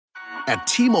At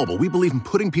T-Mobile, we believe in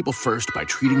putting people first by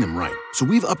treating them right. So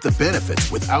we've upped the benefits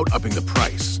without upping the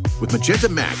price. With Magenta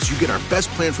Max, you get our best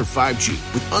plan for 5G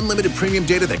with unlimited premium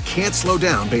data that can't slow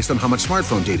down based on how much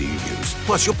smartphone data you use.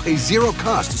 Plus, you'll pay zero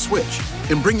cost to switch.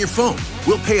 And bring your phone.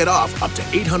 We'll pay it off up to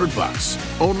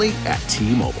 $800. Only at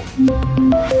T-Mobile.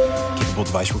 Capable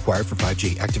device required for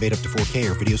 5G. Activate up to 4K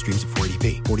or video streams at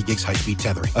 480p. 40 gigs high-speed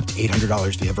tethering. Up to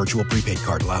 $800 via virtual prepaid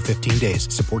card. Allow 15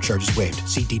 days. Support charges waived.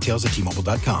 See details at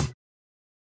T-Mobile.com.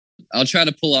 I'll try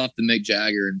to pull off the Mick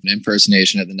Jagger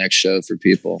impersonation at the next show for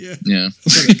people. Yeah.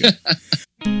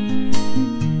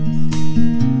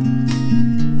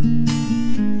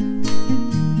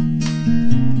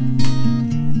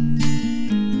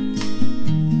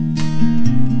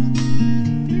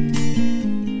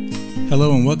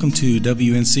 Hello and welcome to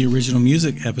WNC Original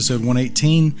Music, episode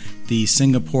 118, the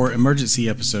Singapore Emergency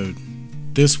episode.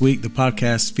 This week, the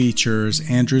podcast features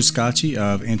Andrew Scotchy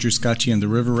of Andrew Scotchy and the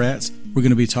River Rats. We're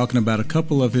going to be talking about a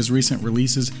couple of his recent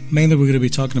releases. Mainly, we're going to be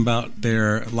talking about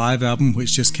their live album,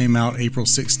 which just came out April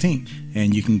 16th,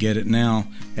 and you can get it now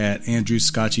at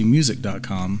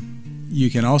andrewscotchymusic.com. You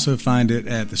can also find it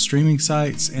at the streaming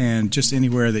sites and just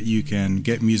anywhere that you can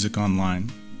get music online.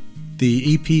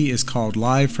 The EP is called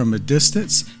Live from a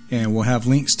Distance, and we'll have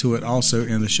links to it also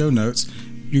in the show notes.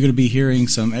 You're going to be hearing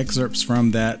some excerpts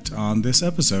from that on this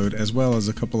episode, as well as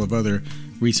a couple of other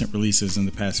recent releases in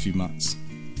the past few months.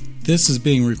 This is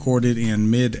being recorded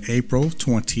in mid-April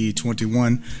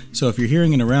 2021, so if you're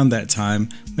hearing it around that time,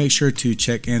 make sure to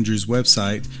check Andrew's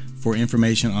website for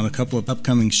information on a couple of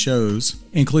upcoming shows,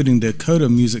 including the Coda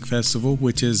Music Festival,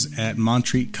 which is at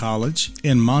Montreat College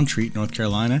in Montreat, North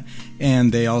Carolina,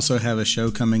 and they also have a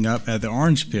show coming up at the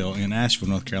Orange Peel in Asheville,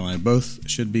 North Carolina. Both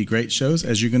should be great shows,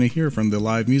 as you're going to hear from the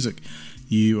live music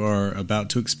you are about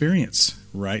to experience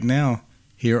right now.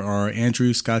 Here are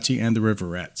Andrew Scotchy and the River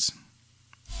Rats.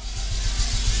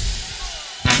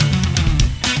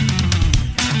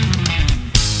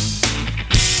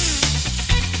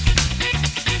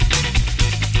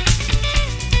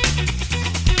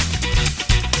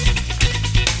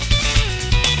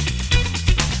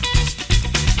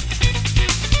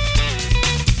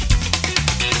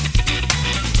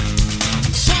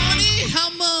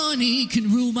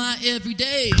 Every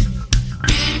day,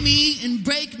 bend me and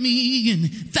break me in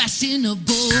fashionable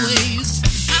ways.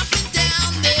 I've been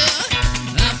down there,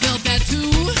 I felt that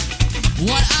too.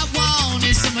 What I want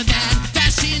is some of that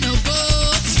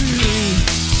fashionable truth.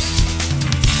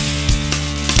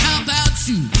 How about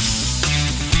you?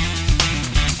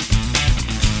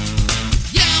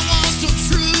 Yeah, I want some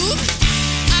truth.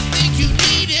 I think you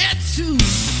need it too.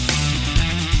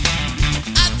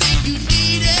 I think you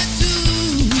need it too.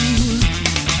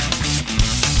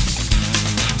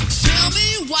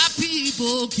 Why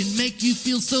people can make you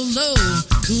feel so low,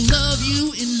 who love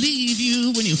you and leave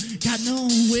you when you got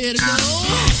nowhere to go.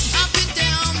 I've been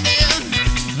down there,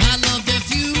 I love their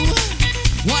view.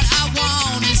 What I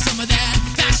want is some of that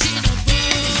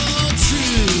fashionable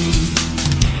truth.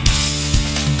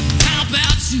 How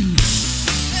about you?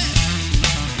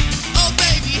 Oh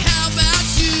baby, how about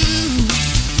you?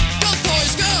 Go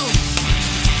boys, go!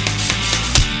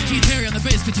 Keith Harry on the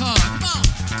bass guitar, come on!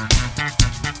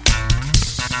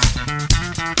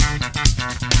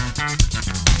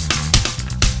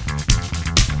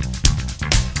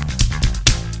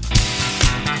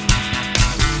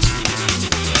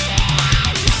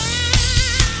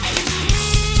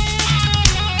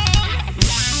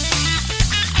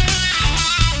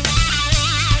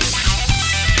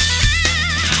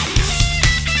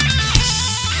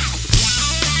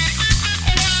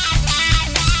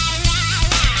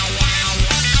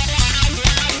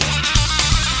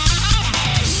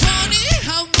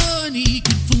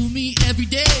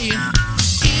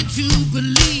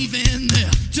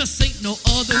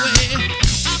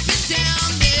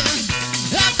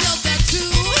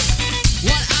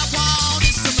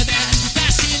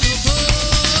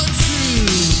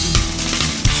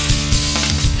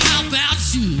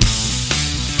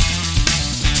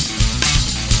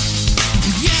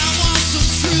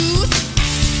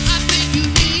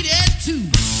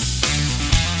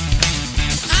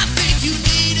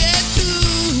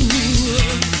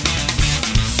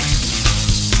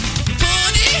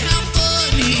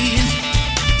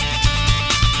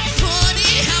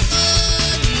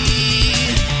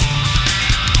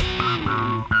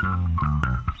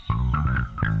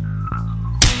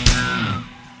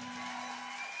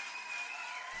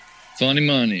 Funny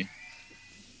Money.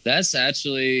 That's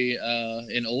actually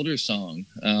an older song.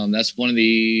 That's one of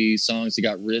the songs that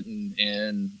got written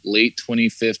in late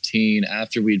 2015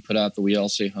 after we'd put out the We All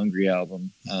Stay Hungry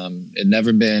album. It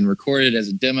never been recorded as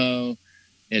a demo.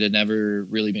 it had never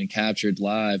really been captured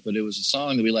live, but it was a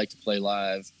song that we like to play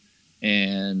live.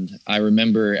 And I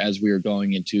remember as we were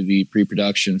going into the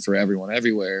pre-production for Everyone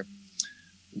Everywhere,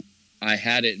 I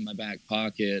had it in my back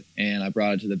pocket and I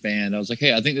brought it to the band. I was like,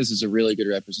 hey, I think this is a really good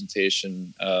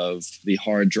representation of the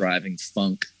hard driving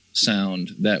funk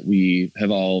sound that we have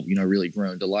all, really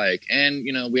grown to like. And,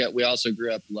 we also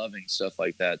grew up loving stuff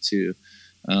like that too.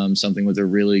 Something with a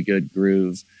really good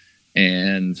groove.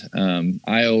 And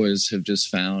I always have just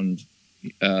found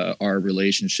our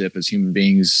relationship as human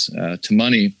beings to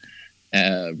money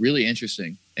really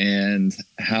interesting, and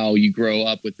how you grow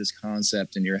up with this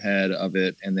concept in your head of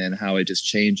it, and then how it just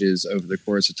changes over the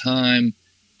course of time.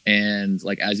 And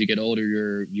like as you get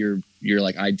older, your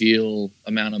like ideal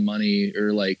amount of money,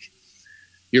 or like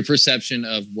your perception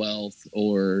of wealth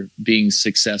or being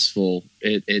successful,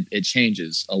 it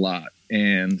changes a lot.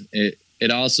 And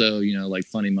it also, like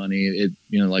Funny Money, it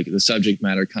like the subject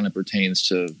matter kind of pertains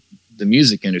to the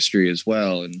music industry as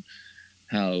well, and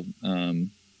how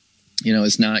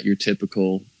it's not your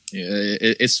typical,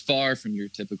 it's far from your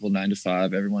typical 9 to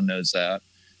 5. Everyone knows that.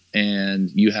 And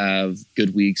you have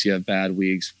good weeks, you have bad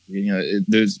weeks.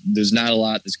 There's not a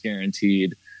lot that's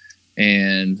guaranteed.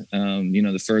 And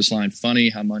the first line, funny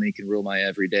how money can rule my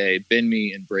everyday, bend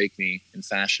me and break me in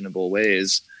fashionable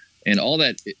ways. And all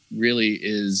that it really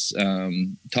is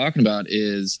talking about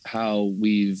is how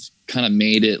we've kind of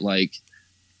made it like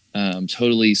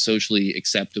totally socially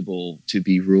acceptable to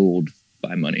be ruled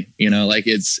by money. Like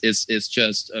it's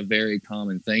just a very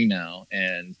common thing now.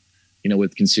 And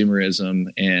with consumerism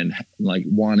and like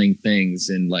wanting things,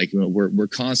 and like we're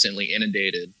constantly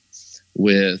inundated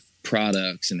with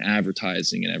products and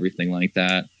advertising and everything like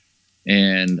that.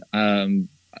 And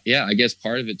I guess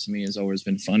part of it to me has always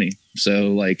been funny. So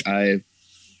like I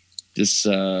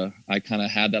kind of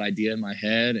had that idea in my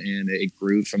head, and it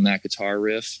grew from that guitar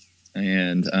riff.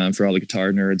 And for all the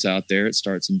guitar nerds out there, it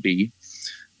starts in B.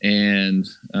 And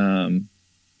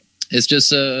it's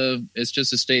just a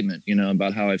statement,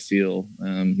 about how I feel.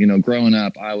 Growing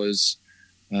up, I was,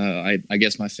 I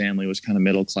guess my family was kind of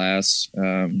middle class.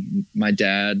 My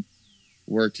dad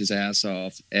worked his ass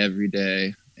off every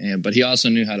day, but he also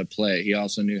knew how to play. He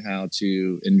also knew how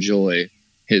to enjoy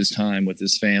his time with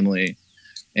his family,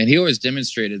 and he always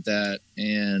demonstrated that.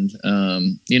 And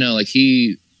like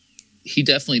he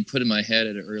definitely put in my head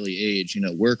at an early age,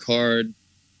 work hard.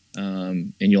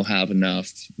 And you'll have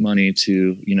enough money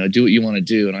to, do what you want to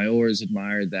do. And I always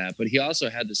admired that. But he also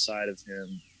had the side of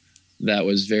him that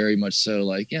was very much so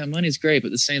like, yeah, money's great, but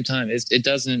at the same time, it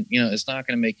doesn't, it's not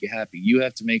going to make you happy. You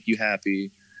have to make you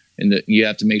happy, and that you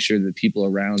have to make sure that people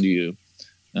around you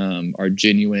are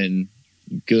genuine,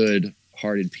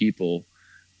 good-hearted people,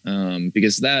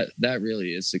 because that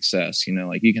really is success.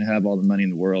 Like you can have all the money in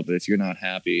the world, but if you're not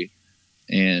happy,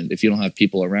 and if you don't have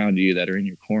people around you that are in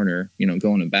your corner,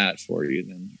 going to bat for you,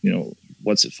 then,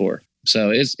 what's it for?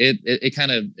 So it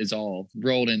kind of is all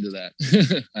rolled into that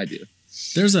idea.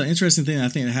 There's an interesting thing I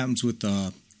think that happens with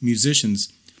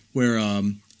musicians where,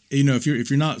 if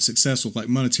you're not successful, like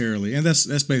monetarily, and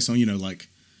that's based on, like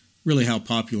really how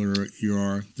popular you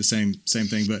are, the same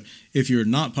thing. But if you're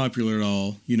not popular at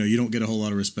all, you don't get a whole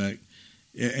lot of respect.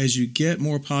 As you get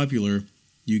more popular,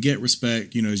 you get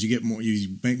respect, as you get more,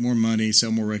 you make more money,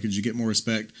 sell more records, you get more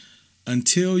respect,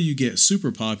 until you get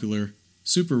super popular,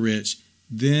 super rich,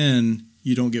 then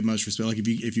you don't get much respect. Like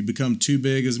if you become too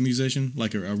big as a musician,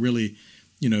 like a really,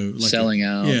 like selling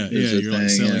out. Yeah, you're like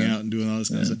selling out and doing all this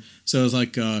kind of stuff. So it's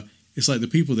like the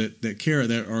people that care,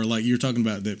 that are like you're talking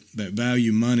about, that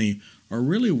value money, are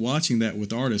really watching that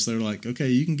with artists. They're like, okay,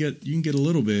 you can get a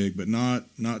little big, but not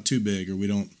too big, or we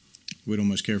don't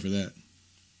much care for that.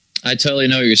 I totally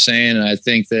know what you're saying. And I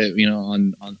think that,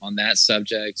 on that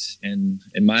subject, and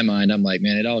in my mind, I'm like,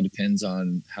 man, it all depends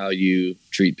on how you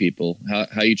treat people,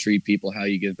 how you treat people, how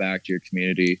you give back to your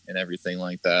community and everything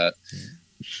like that. Yeah.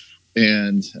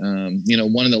 And,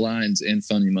 one of the lines in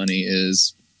Funny Money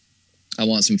is, I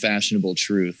want some fashionable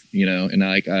truth, and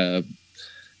like, to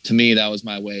me, that was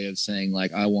my way of saying,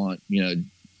 like, I want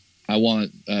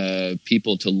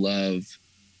people to love,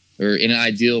 or in an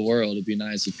ideal world, it'd be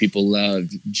nice if people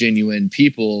loved genuine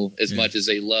people as much as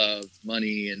they love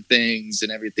money and things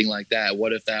and everything like that.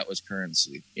 What if that was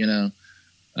currency,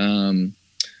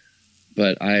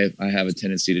 But I have a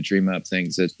tendency to dream up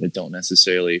things that don't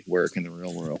necessarily work in the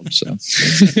real world. So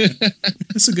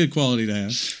that's a good quality to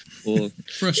have. Well,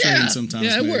 frustrating sometimes.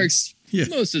 Yeah, it works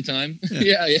most of the time.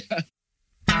 Yeah.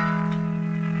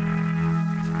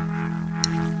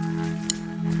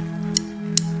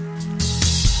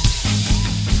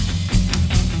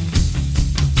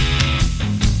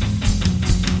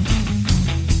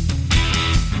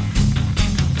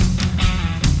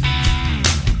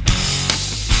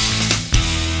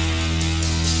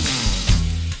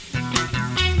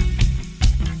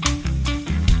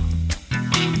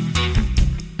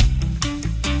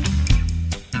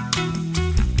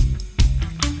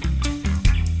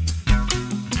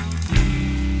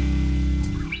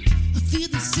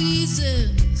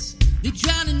 reasons they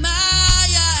drown in my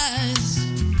eyes.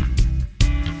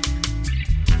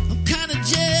 I'm kinda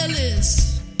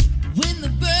jealous when the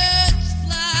birds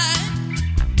fly.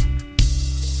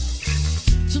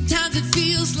 Sometimes it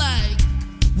feels like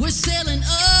we're sailing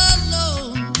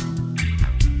alone,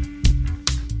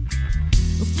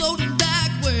 floating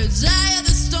backwards, eye of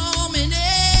the storm, and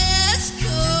it's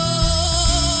cold.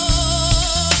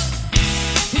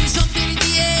 There's something in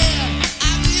the air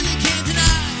I really can't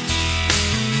deny.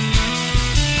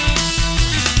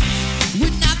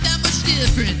 We're not that much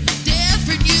different,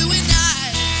 you and I.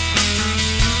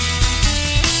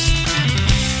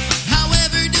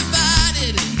 However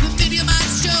divided the video might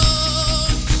show,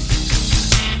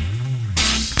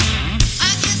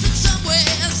 I guess it's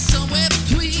somewhere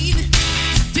between.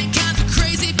 Think I'm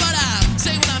crazy, but I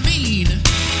say what I mean.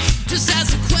 Just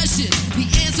ask a question, the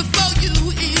answer for you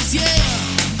is yeah,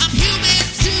 I'm human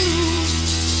too.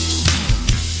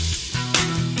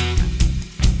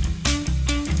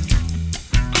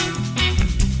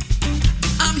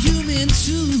 I'm human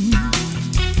too.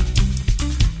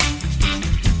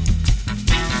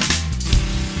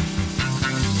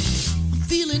 I'm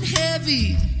feeling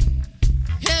heavy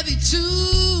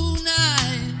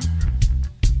tonight.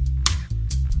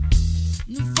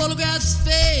 The photographs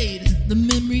fade, the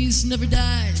memories never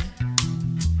die.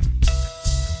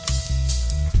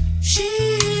 She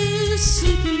is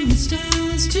sleeping with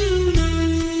stars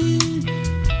tonight.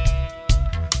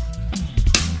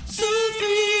 So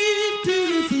free,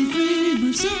 beautiful, free,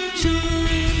 my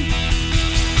sunshine.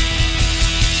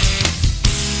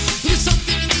 There's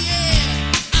something in the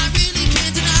air I really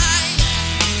can't deny.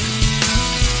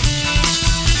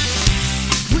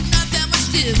 We're not that much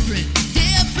different,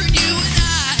 you and I.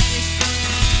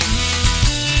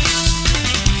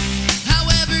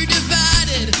 However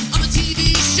divided on the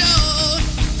TV show,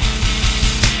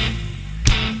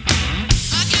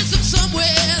 I guess I'm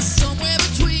somewhere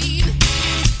between.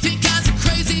 Think I'm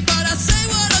crazy, but I say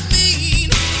what I mean.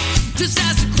 Just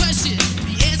ask the question,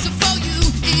 the answer for you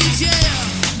is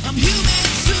yeah, I'm human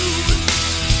too.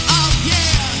 Oh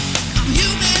yeah, I'm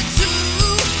human too.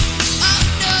 Oh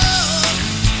no.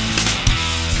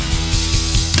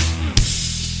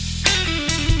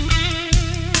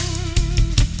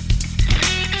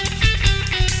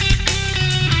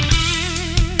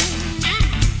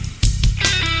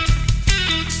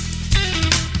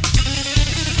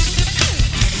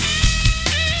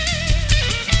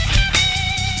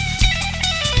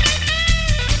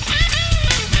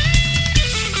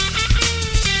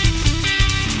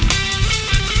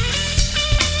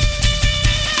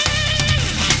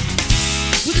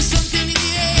 Well, there's something in the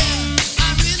air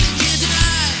I really can't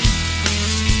deny.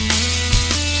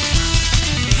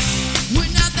 We're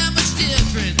not that much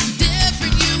different,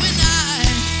 you and I.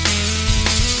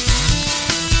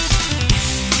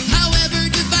 However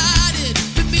divided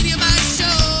the media might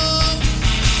show.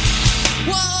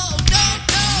 Whoa, no,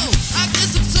 I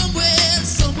guess I'm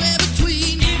somewhere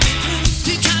between.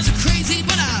 Think I'm crazy,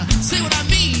 but I say what I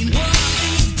mean.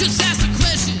 Just ask the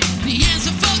question, the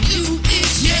answer for you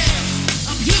is yeah,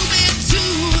 I'm human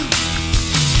too.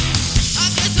 I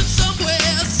guess I'm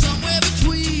somewhere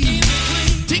between.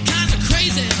 Think I'm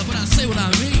crazy, but I say what I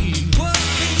mean.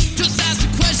 Just ask the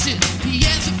question, the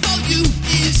answer for you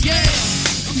is yeah,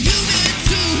 I'm human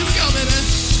too. Here we go, baby.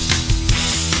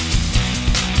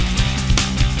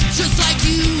 Just like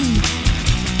you,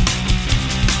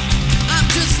 I'm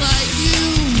just like you.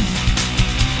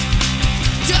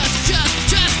 Just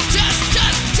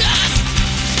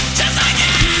like you.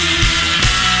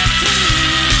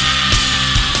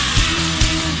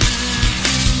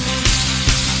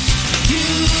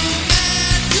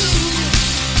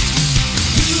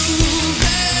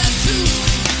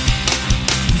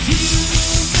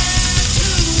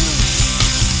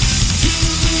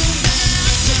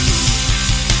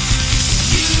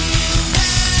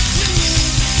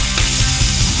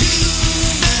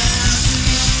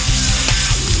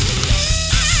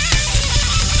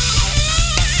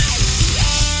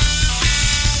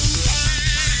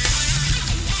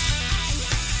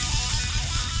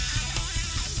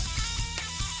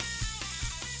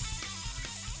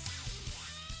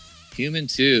 Human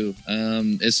too.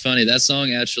 It's funny, that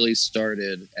song actually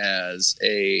started as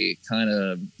a kind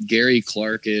of Gary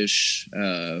Clark-ish,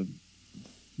 like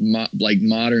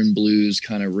modern blues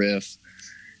kind of riff,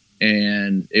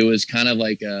 and it was kind of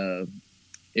like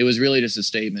it was really just a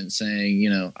statement saying,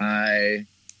 you know,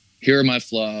 here are my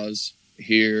flaws,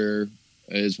 here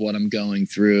is what I'm going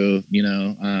through. You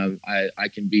know, I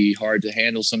can be hard to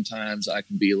handle sometimes. I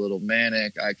can be a little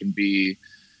manic. I can be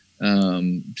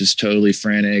just totally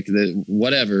frantic,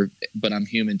 whatever, but I'm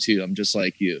human too. I'm just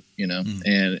like you, you know?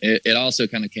 And it also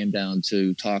kind of came down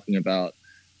to talking about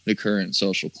the current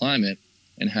social climate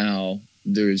and how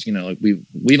there's, you know, like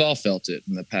we've all felt it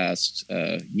in the past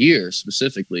year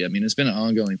specifically. I mean, it's been an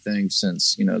ongoing thing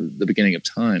since, you know, the beginning of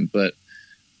time, but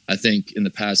I think in the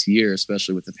past year,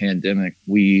 especially with the pandemic,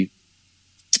 we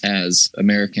as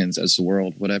Americans, as the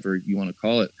world, whatever you want to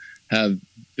call it, have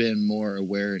been more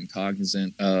aware and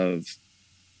cognizant of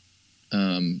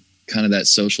kind of that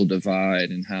social divide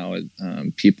and how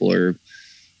people are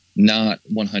not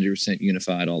 100%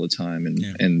 unified all the time.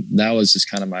 And that was just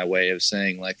kind of my way of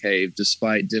saying, like, hey,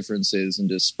 despite differences and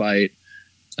despite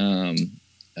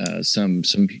some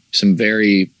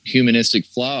very humanistic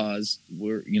flaws,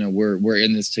 we're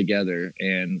in this together,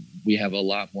 and we have a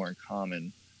lot more in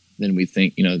common than we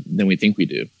think we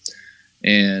do.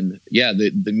 And yeah,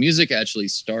 the music actually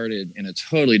started in a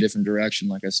totally different direction.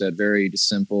 Like I said, very just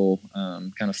simple,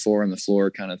 kind of 4 on the floor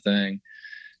kind of thing.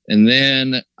 And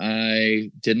then I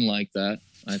didn't like that.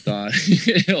 I thought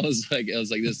it was like,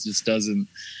 this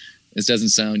doesn't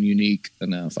sound unique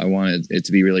enough. I wanted it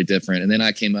to be really different. And then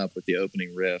I came up with the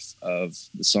opening riff of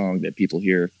the song that people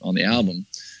hear on the album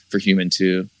for Human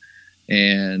 2.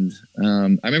 And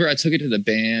I remember I took it to the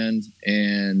band,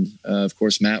 and of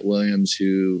course, Matt Williams,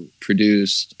 who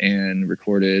produced and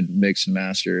recorded, mixed and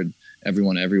mastered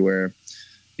Everyone Everywhere,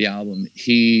 the album,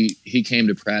 he came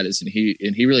to practice, and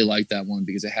he really liked that one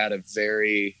because it had a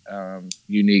very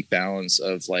unique balance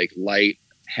of like light,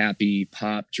 happy,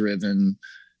 pop driven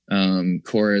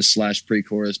chorus /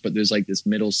 pre-chorus, but there's like this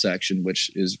middle section, which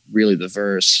is really the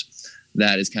verse,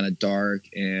 that is kind of dark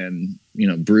and, you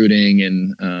know, brooding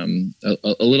and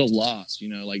a little lost, you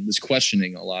know, like this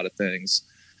questioning a lot of things.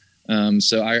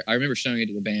 So I remember showing it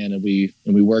to the band, and we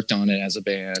worked on it as a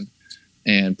band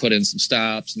and put in some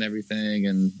stops and everything.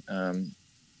 And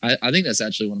I think that's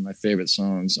actually one of my favorite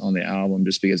songs on the album,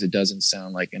 just because it doesn't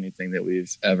sound like anything that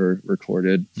we've ever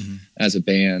recorded as a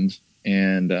band.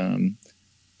 And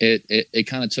it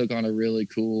kind of took on a really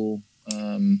cool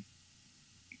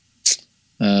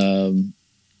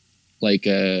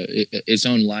its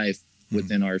own life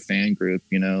within our fan group,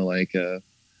 you know, like, you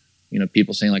know,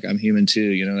 people saying like, I'm human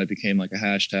too, you know, that became like a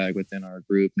hashtag within our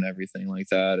group and everything like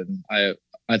that. And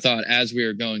I thought as we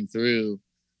were going through,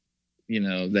 you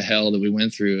know, the hell that we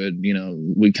went through, and, you know,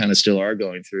 we kind of still are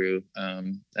going through,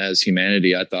 as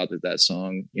humanity, I thought that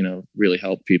song, you know, really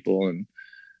helped people. And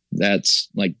that's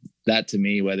like, that to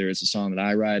me, whether it's a song that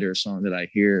I write or a song that I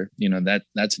hear, you know, that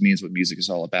to me is what music is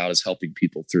all about, is helping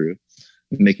people through,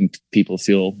 making people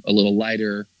feel a little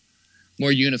lighter,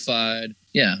 more unified.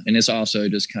 Yeah. And it's also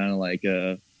just kind of like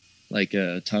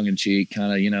a tongue in cheek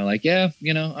kind of, you know, like, yeah,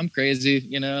 you know, I'm crazy,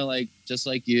 you know, like, just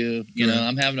like you know,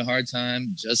 I'm having a hard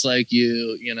time just like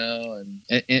you know,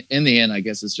 and in the end, I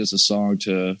guess it's just a song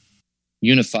to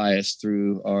unify us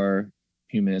through our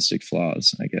humanistic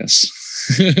flaws, I guess.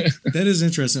 That is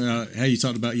interesting how you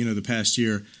talked about, you know, the past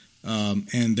year.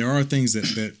 And there are things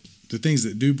that the things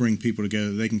that do bring people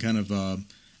together, they can kind of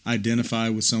identify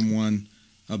with someone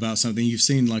about something. You've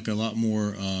seen like a lot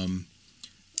more, and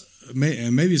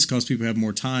maybe it's because people have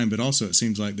more time, but also it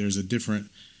seems like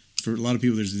for a lot of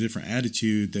people, there's a different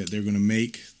attitude that they're going to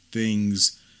make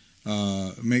things,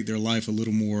 make their life a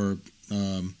little more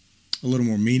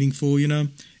meaningful, you know?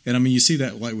 And I mean, you see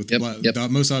that like with the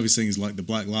most obvious thing is like the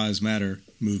Black Lives Matter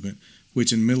movement,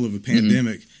 which in the middle of a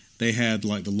pandemic, they had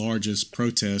like the largest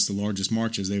protests, the largest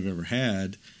marches they've ever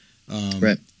had,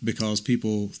 because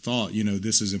people thought, you know,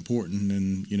 this is important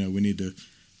and, you know, we need to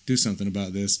do something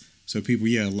about this. So people,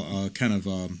 kind of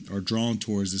are drawn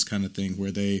towards this kind of thing where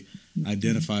they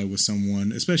identify with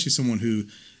someone, especially someone who,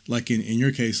 like in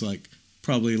your case, like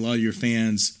probably a lot of your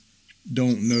fans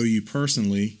don't know you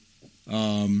personally.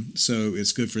 So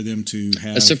it's good for them to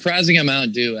have a surprising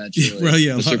amount do, actually. Well,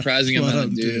 yeah, a surprising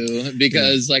amount do,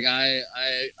 because like I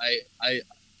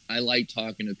like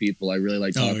talking to people. I really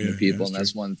like talking to people, and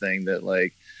that's one thing that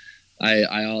like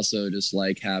I also just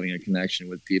like having a connection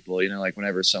with people. You know, like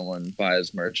whenever someone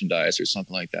buys merchandise or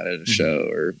something like that at a show,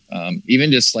 or even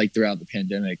just like throughout the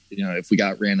pandemic, you know, if we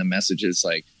got random messages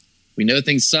like, we know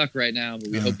things suck right now, but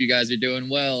we hope you guys are doing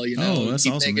well. You know, that's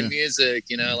keep awesome, making music.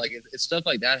 You know, like if stuff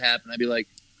like that happened, I'd be like,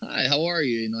 "Hi, how are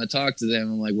you?" You know, I talk to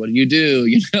them. I'm like, "What do you do?"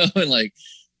 You know, and like,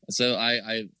 so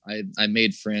I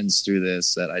made friends through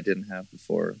this that I didn't have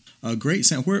before. Great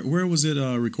sound. Where was it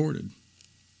recorded?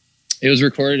 It was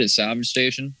recorded at Salvage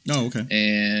Station. Oh, okay.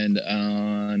 And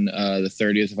on the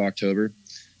 30th of October,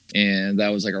 and that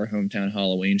was like our hometown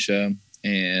Halloween show.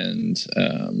 And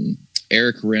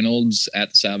Eric Reynolds at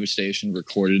the Salvage Station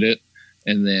recorded it,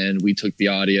 And then we took the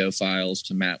audio files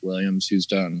to Matt Williams, who's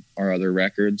done our other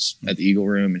records at the Eagle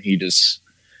Room. And he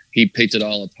picked it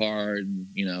all apart. And,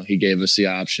 you know, he gave us the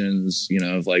options, you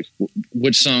know, of like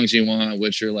which songs you want,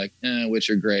 which are like, which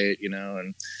are great, you know.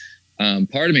 And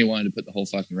part of me wanted to put the whole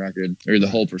fucking record or the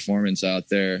whole performance out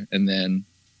there. And then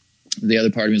the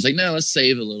other part of me was like, no, let's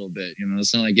save a little bit, you know,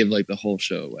 let's not like give like the whole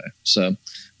show away. So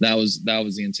that was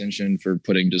the intention for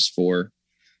putting just 4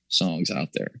 songs out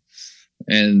there.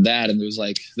 And there's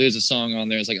a song on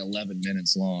there, it's like 11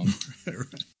 minutes long.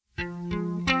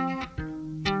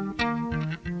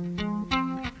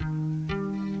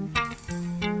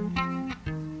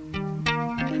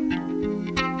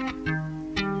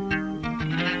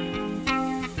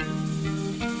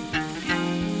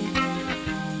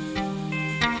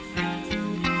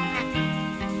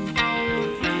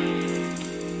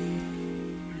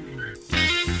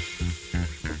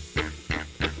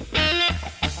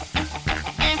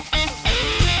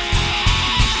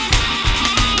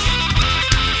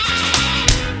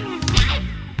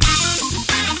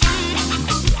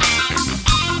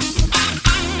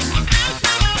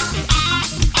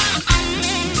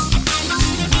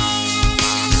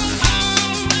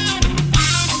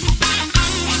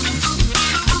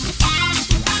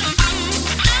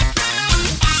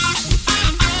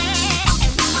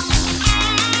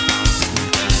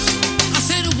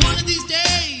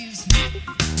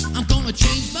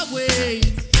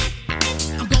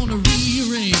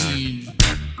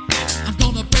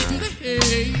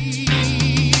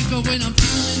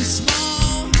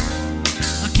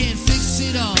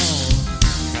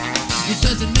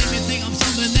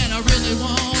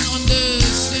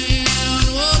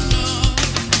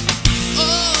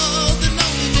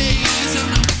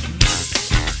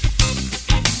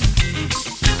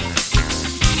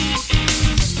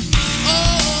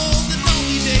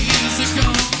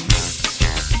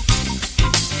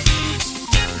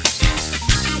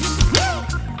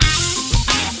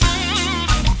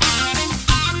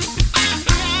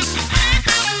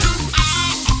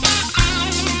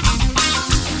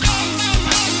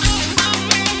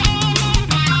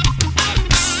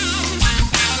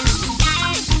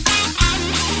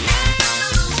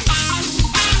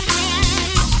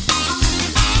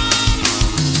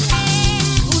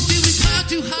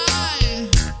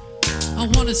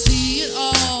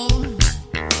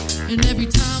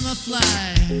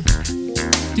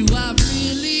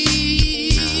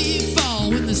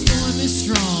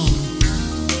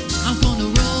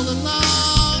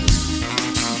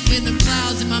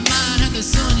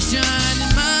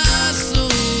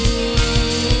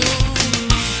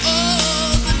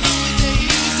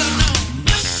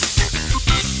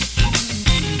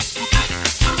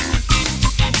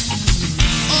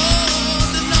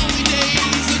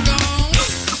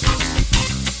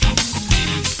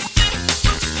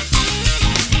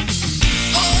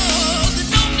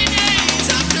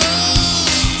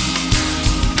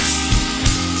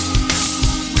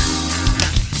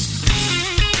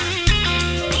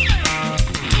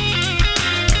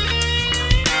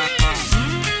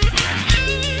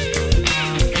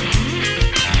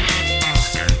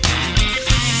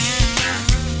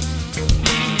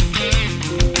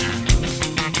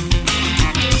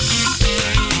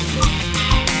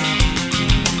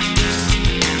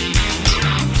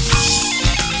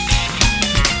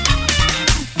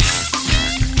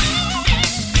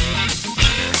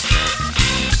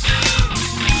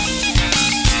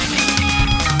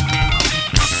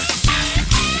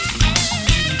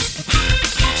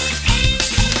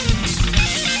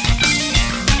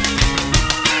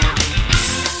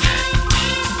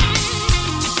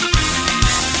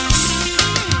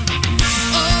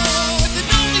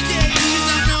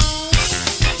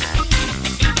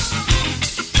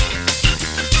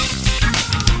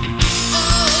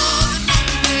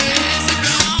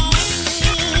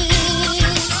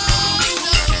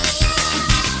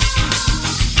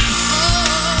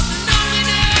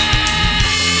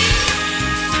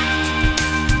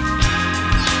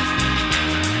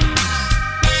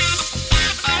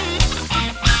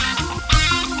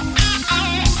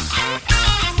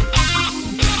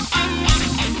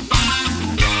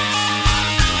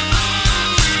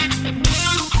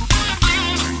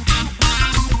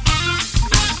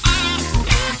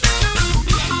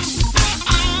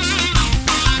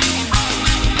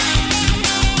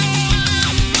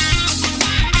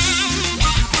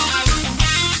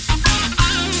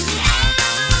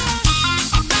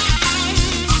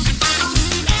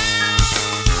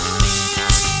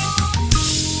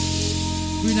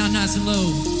 nice and low.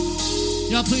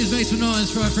 Y'all please make some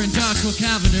noise for our friend Joshua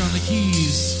Cavender on the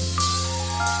keys.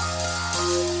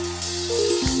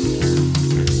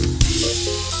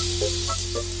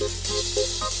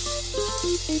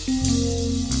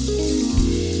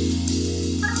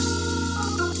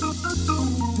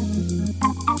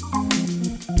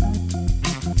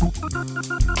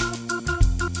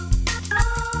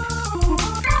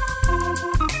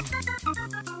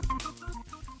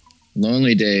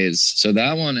 Lonely Days. So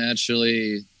that one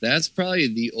actually, that's probably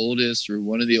the oldest or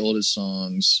one of the oldest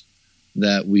songs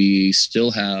that we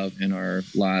still have in our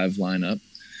live lineup.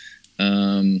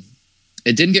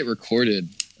 It didn't get recorded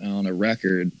on a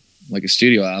record, like a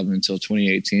studio album, until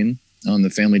 2018 on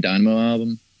the Family Dynamo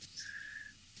album.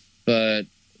 But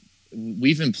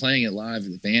we've been playing it live.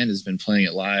 The band has been playing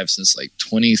it live since like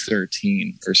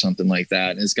 2013 or something like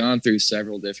that. And it's gone through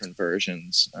several different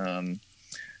versions. And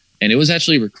it was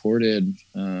actually recorded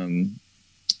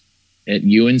at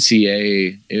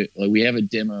UNCA. We have a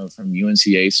demo from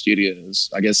UNCA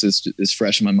Studios. I guess it's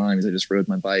fresh in my mind because I just rode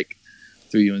my bike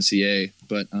through UNCA.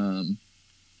 But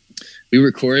we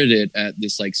recorded it at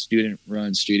this like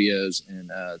student-run studios in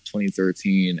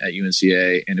 2013 at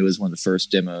UNCA, and it was one of the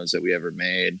first demos that we ever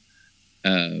made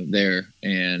there.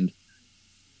 And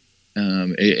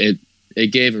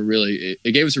it gave us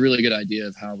a really good idea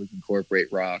of how we can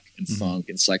incorporate rock and funk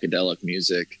and psychedelic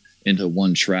music into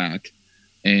one track.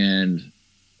 And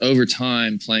over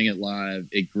time, playing it live,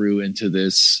 it grew into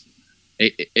this.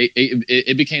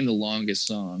 It became the longest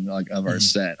song of our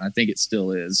set. I think it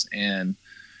still is. And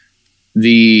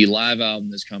the live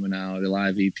album that's coming out, the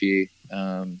live EP,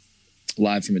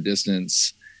 Live from a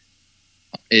Distance,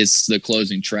 it's the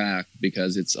closing track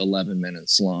because it's 11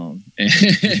 minutes long. And,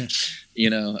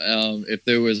 if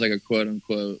there was like a quote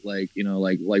unquote, like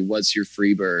what's your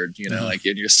free bird, like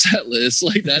in your set list,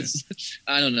 like that's,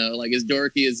 I don't know, like as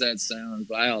dorky as that sounds,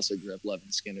 but I also grew up loving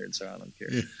Skynyrd, so I don't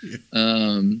care.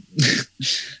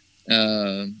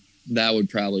 That would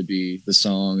probably be the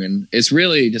song. And it's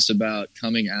really just about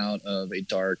coming out of a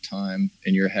dark time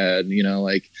in your head,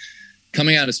 like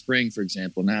coming out of spring, for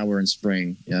example. Now we're in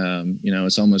spring,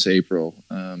 it's almost April.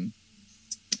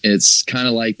 It's kind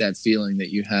of like that feeling that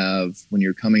you have when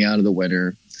you're coming out of the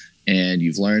winter and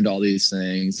you've learned all these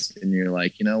things and you're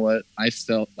like, you know what, I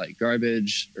felt like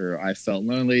garbage, or I felt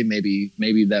lonely. Maybe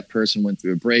that person went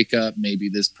through a breakup.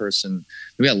 Maybe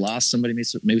I lost somebody.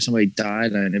 Maybe somebody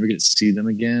died and I never get to see them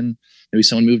again. Maybe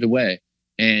someone moved away,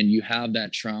 and you have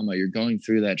that trauma. You're going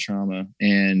through that trauma,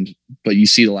 but you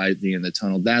see the light at the end of the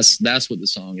tunnel. That's what the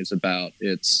song is about.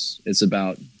 It's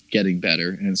about getting better,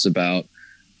 and it's about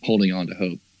holding on to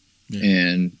hope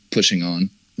and pushing on.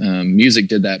 Music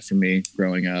did that for me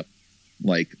growing up.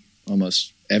 Like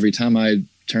almost every time I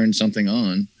turned something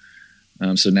on.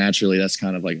 So naturally that's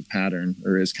kind of like a pattern,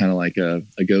 or is kind of like a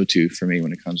go-to for me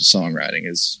when it comes to songwriting.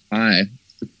 Is I,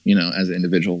 as an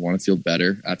individual, want to feel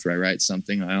better after I write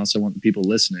something. I also want the people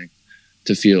listening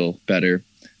to feel better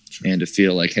and to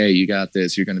feel like, hey, you got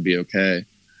this, you're going to be okay.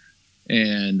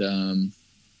 And,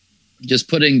 just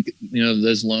putting,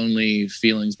 those lonely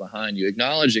feelings behind you,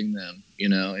 acknowledging them,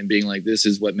 and being like, this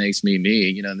is what makes me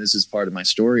me, and this is part of my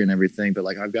story and everything, but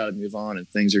like, I've got to move on and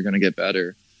things are going to get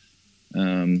better.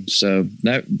 So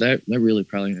that really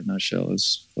probably in a nutshell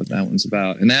is what that one's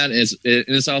about. And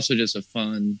it's also just a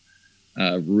fun,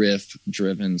 riff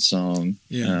driven song.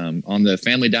 On the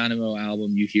Family Dynamo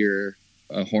album, you hear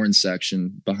a horn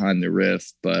section behind the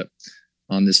riff, but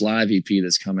on this live EP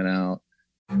that's coming out,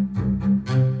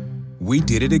 we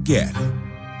did it again.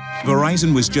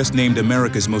 Verizon was just named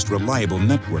America's most reliable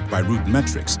network by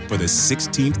RootMetrics for the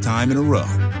 16th time in a row,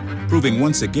 proving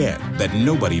once again that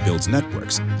nobody builds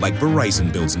networks like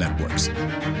Verizon builds networks.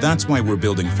 That's why we're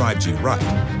building 5G right.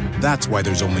 That's why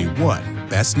there's only one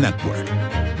best network,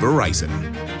 Verizon.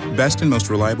 Best and most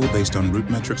reliable based on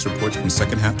RootMetrics reports from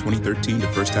second half 2013 to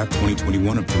first half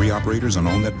 2021 of 3 operators on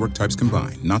all network types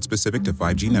combined, not specific to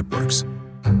 5G networks.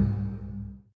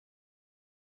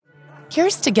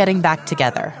 Here's to getting back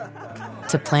together,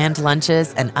 to planned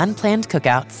lunches and unplanned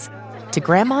cookouts, to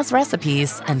grandma's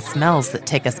recipes and smells that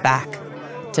take us back,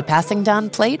 to passing down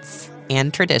plates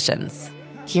and traditions.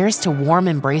 Here's to warm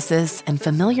embraces and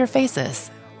familiar faces,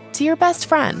 to your best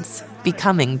friends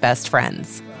becoming best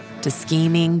friends, to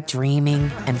scheming,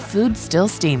 dreaming, and food still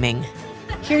steaming.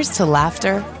 Here's to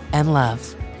laughter and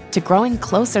love, to growing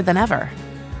closer than ever.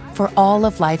 For all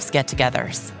of life's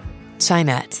get-togethers,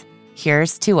 Chinet,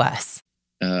 here's to us.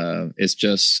 It's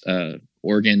just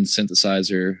organ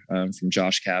synthesizer from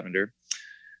Josh Cavender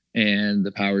and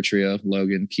the power trio,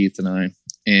 Logan, Keith, and I.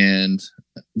 And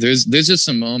there's just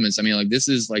some moments. I mean, like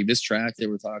this track that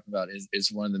we're talking about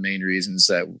is one of the main reasons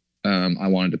that I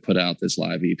wanted to put out this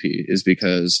live EP, is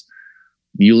because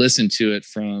you listen to it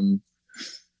from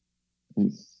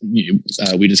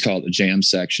we just call it the jam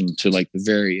section to like the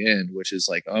very end, which is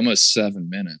like almost 7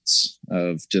 minutes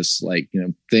of just like,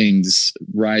 things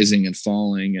rising and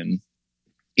falling and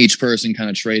each person kind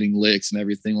of trading licks and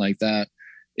everything like that.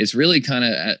 It's really kind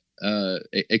of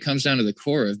it comes down to the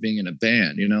core of being in a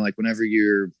band, like whenever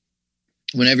you're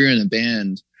in a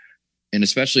band, and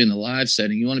especially in the live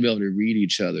setting, you want to be able to read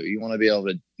each other. You want to be able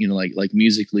to, like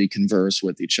musically converse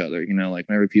with each other, like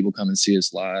whenever people come and see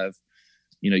us live,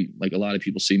 like a lot of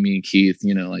people see me and Keith,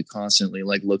 like constantly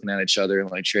like looking at each other and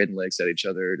like trading legs at each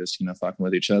other, just, fucking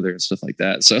with each other and stuff like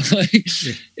that. So like,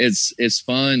 it's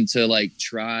fun to like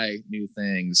try new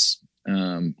things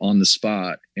on the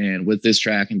spot. And with this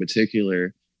track in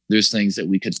particular, there's things that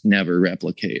we could never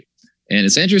replicate. And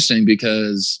it's interesting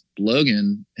because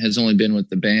Logan has only been with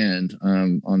the band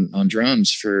on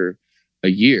drums for a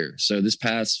year. So this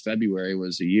past February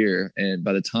was a year. And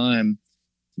by the time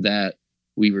that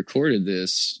we recorded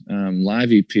this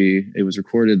live EP, it was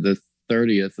recorded the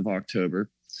 30th of October.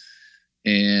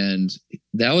 And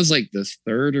that was like the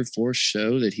 3rd or 4th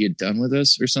show that he had done with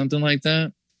us or something like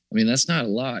that. I mean, that's not a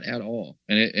lot at all.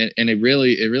 And it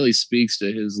really speaks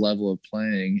to his level of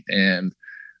playing and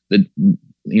the,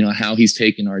 how he's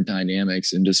taken our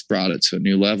dynamics and just brought it to a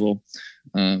new level.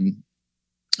 I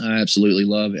absolutely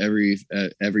love every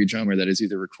drummer that has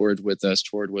either recorded with us,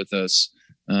 toured with us.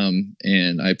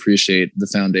 And I appreciate the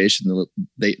foundation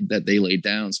that they laid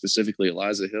down, specifically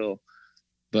Eliza Hill.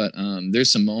 But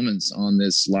there's some moments on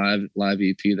this live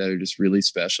EP that are just really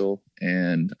special.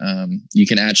 And you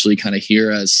can actually kind of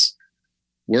hear us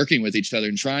working with each other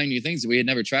and trying new things that we had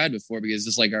never tried before, because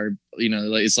it's like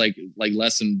it's like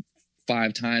less than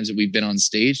 5 times that we've been on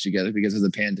stage together because of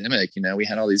the pandemic. We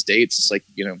had all these dates. It's like,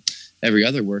 every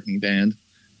other working band.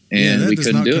 And we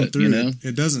couldn't do it,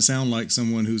 It doesn't sound like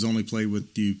someone who's only played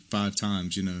with you 5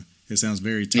 times, It sounds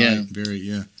very tight,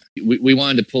 We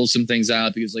wanted to pull some things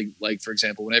out because like for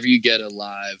example, whenever you get a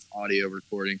live audio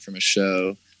recording from a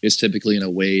show, it's typically in a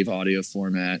wave audio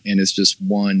format and it's just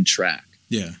one track.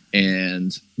 Yeah.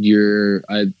 And to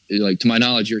my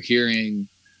knowledge, you're hearing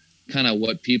kind of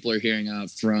what people are hearing out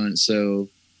front. So,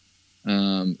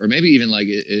 or maybe even like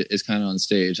it's kind of on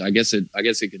stage. I guess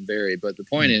it can vary, but the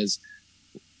point is,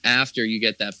 after you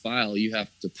get that file, you have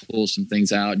to pull some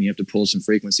things out and you have to pull some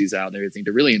frequencies out and everything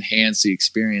to really enhance the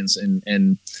experience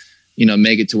and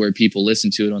make it to where people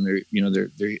listen to it on their,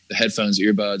 their headphones,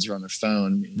 earbuds, or on their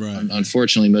phone. Right.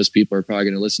 Unfortunately, most people are probably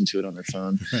going to listen to it on their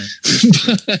phone. Right.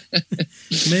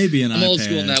 Maybe an I'm iPad, old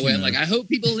school in that way. I'm like, I hope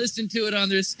people listen to it on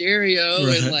their stereo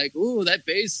and like, ooh, that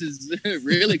bass is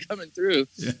really coming through.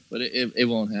 Yeah. But it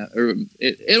won't happen. Or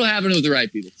it'll happen with the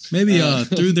right people. Maybe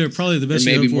through their, probably the best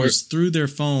way for is through their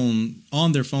phone,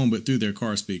 on their phone, but through their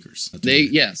car speakers.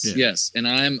 Yes. And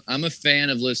I'm a fan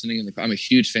of listening in the car. I'm a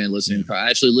huge fan of listening in the car. I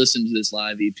actually listened to this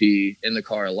live EP in the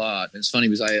car a lot. And it's funny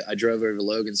because I drove over to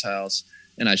Logan's house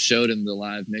and I showed him the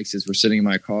live mixes. We're sitting in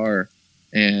my car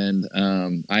and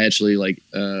I actually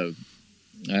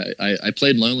I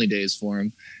played Lonely Days for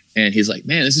him and he's like,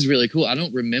 man, this is really cool. I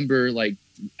don't remember like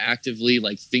actively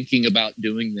like thinking about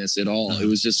doing this at all. It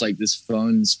was just like this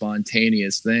fun,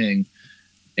 spontaneous thing.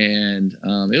 And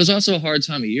it was also a hard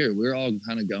time of year. We were all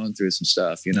kind of going through some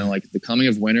stuff, like the coming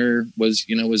of winter was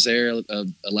there.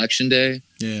 Election day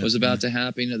was about to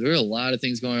happen. There were a lot of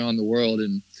things going on in the world.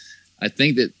 And I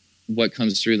think that what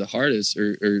comes through the hardest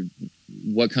or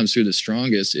what comes through the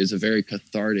strongest is a very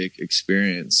cathartic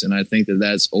experience. And I think that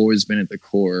that's always been at the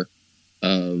core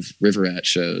of River Rat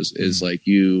shows is like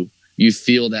you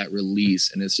feel that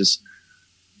release and it's just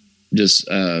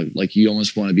like you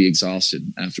almost want to be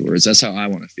exhausted afterwards. That's how I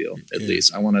want to feel. At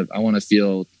least I want to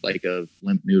feel like a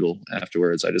limp noodle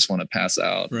afterwards. I just want to pass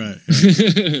out, right?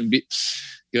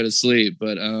 Go to sleep.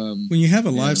 But when you have a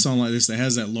live song like this that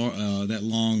has that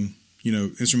long,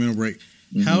 instrumental break,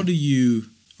 how are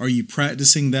you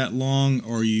practicing that long,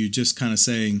 or are you just kind of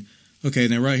saying, okay,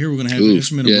 now right here we're going to have an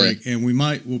instrumental break, and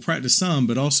we'll practice some,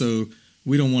 but also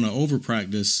we don't want to over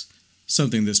practice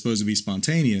something that's supposed to be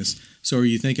spontaneous. So are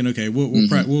you thinking, okay,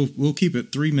 we'll keep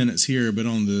it 3 minutes here, but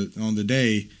on the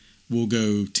day we'll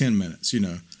go 10 minutes,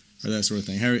 or that sort of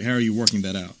thing. How are you working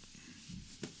that out?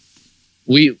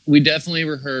 We definitely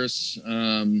rehearse,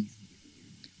 and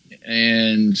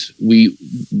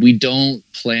we don't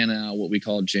plan out what we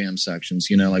call jam sections.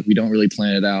 Like we don't really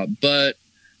plan it out, but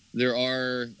there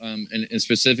are, and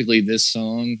specifically this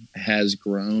song has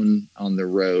grown on the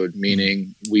road,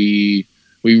 meaning we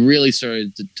really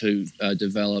started to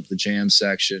develop the jam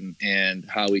section and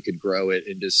how we could grow it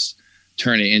and just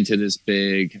turn it into this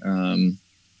big kind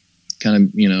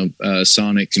of,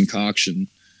 sonic concoction.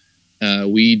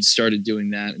 we started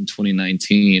doing that in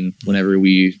 2019 whenever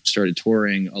we started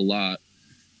touring a lot.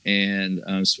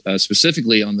 And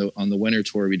specifically on the winter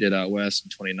tour we did out west in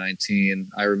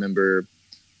 2019, I remember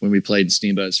when we played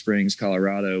Steamboat Springs,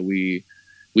 Colorado, we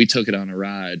took it on a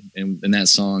ride, and that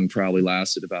song probably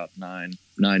lasted about nine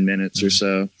minutes or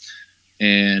so.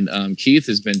 And Keith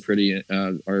has been pretty,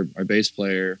 our bass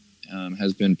player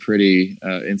has been pretty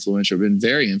influential, been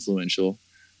very influential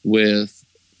with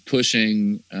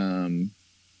pushing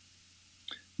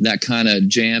that kind of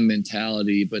jam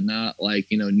mentality, but not like,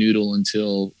 noodle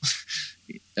until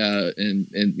and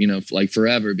like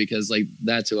forever, because like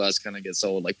that to us kind of gets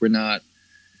old. Like we're not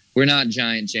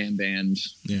giant jam band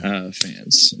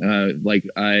fans. Like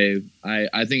I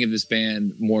think of this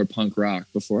band more punk rock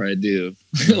before I do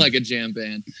like a jam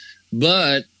band,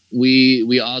 but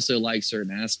we also like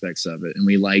certain aspects of it, and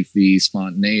we like the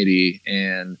spontaneity,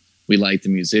 and we like the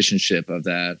musicianship of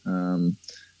that.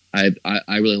 I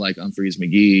really like Umphrey's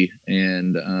McGee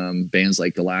and bands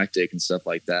like Galactic and stuff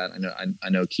like that. I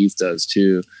know Keith does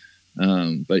too,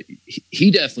 but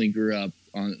he definitely grew up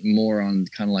more on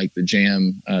kind of like the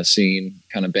jam scene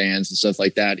kind of bands and stuff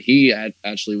like that. He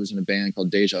actually was in a band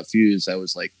called Deja Fuse that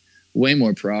was like way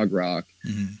more prog rock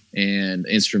and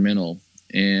instrumental.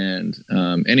 And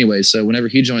anyway, so whenever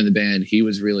he joined the band, he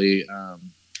was really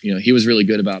he was really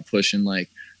good about pushing like,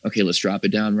 okay, let's drop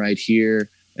it down right here.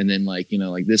 And then like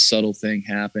this subtle thing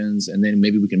happens, and then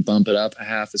maybe we can bump it up a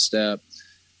half a step.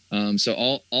 So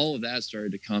all of that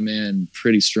started to come in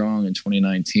pretty strong in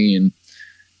 2019.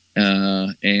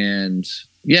 And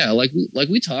yeah, like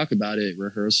we talk about it at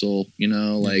rehearsal,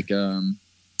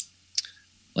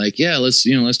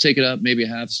 let's take it up maybe a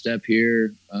half step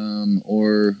here.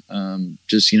 Or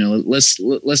just,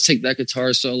 let's take that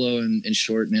guitar solo and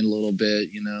shorten it a little bit,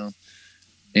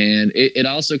 and it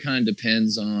also kind of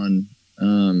depends on,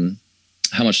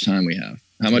 how much time we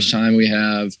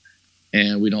have,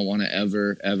 and we don't want to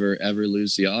ever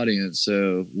lose the audience.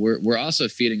 So we're also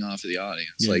feeding off of the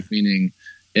audience, like meaning,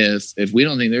 if we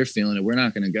don't think they're feeling it, we're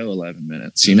not going to go 11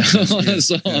 minutes, on a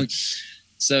song. Yeah.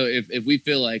 So if we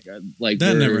feel like that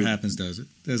never happens, does it?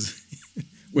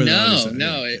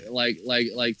 No.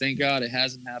 Like thank God it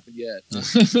hasn't happened yet.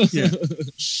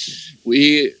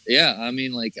 We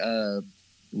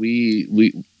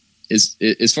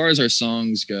as far as our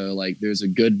songs go, like there's a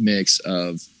good mix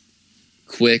of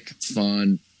quick,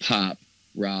 fun, pop,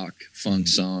 rock, funk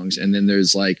songs, and then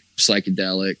there's like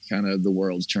psychedelic, kind of the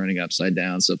world's turning upside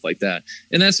down, stuff like that.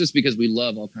 And that's just because we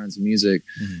love all kinds of music.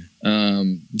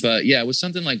 But yeah, with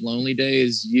something like Lonely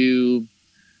Days, you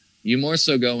more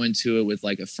so go into it with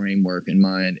like a framework in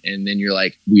mind, and then you're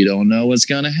like, we don't know what's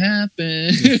gonna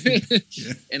happen.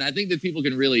 And I think that people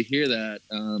can really hear that.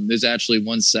 There's actually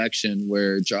one section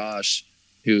where Josh,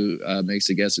 who makes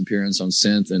a guest appearance on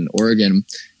synth in Oregon,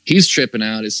 he's tripping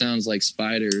out. It sounds like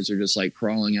spiders are just like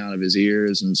crawling out of his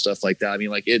ears and stuff like that. I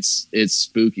mean, like it's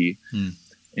spooky.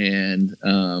 And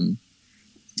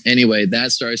anyway,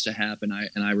 that starts to happen.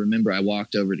 I remember I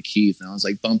walked over to Keith and I was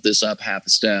like, bump this up half a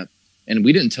step. And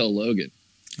we didn't tell Logan.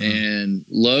 And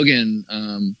Logan,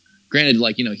 granted,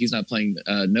 like, he's not playing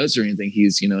notes or anything.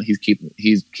 He's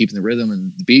keeping the rhythm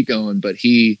and the beat going, but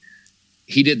he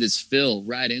did this fill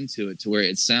right into it to where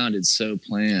it sounded so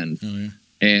planned.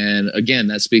 And again,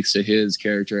 that speaks to his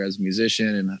character as a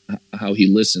musician and how he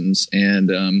listens.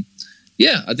 And I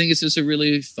think it's just a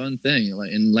really fun thing.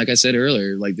 And like I said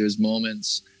earlier, like there's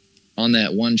moments on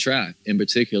that one track in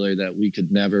particular that we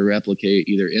could never replicate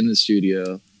either in the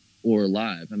studio or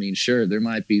live. I mean, sure, there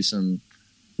might be some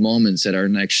moments at our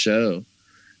next show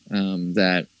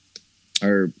that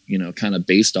are, kind of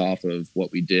based off of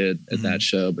what we did at that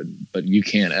show, but you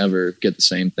can't ever get the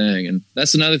same thing. And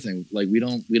that's another thing. Like we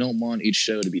don't want each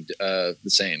show to be the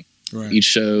same. Right. Each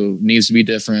show needs to be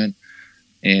different.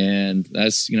 And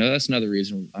that's another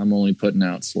reason I'm only putting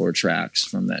out 4 tracks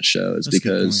from that show is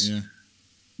because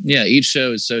each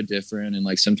show is so different. And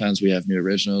like, sometimes we have new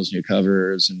originals, new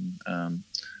covers, and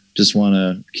just want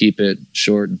to keep it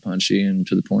short and punchy and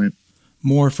to the point.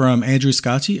 More from Andrew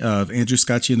Scotchy of Andrew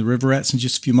Scotchy and the Riverettes in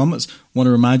just a few moments. Want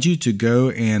to remind you to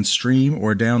go and stream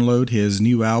or download his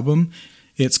new album.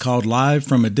 It's called Live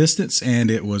from a Distance,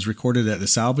 and it was recorded at the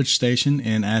Salvage Station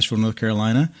in Asheville, North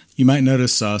Carolina. You might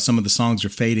notice some of the songs are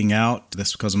fading out.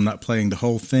 That's because I'm not playing the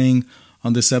whole thing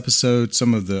on this episode.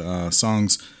 Some of the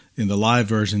songs in the live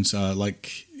versions,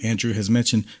 like Andrew has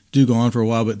mentioned, do go on for a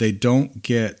while, but they don't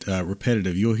get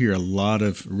repetitive. You'll hear a lot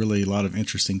of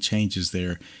interesting changes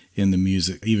there in the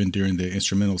music, even during the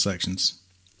instrumental sections.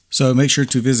 So make sure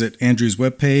to visit Andrew's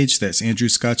webpage. That's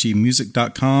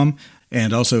andrewscotchymusic.com,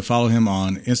 and also follow him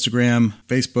on Instagram,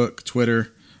 Facebook,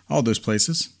 Twitter, all those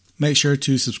places. Make sure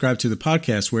to subscribe to the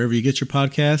podcast wherever you get your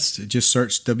podcasts. Just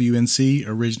search WNC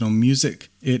Original Music.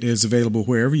 It is available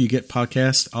wherever you get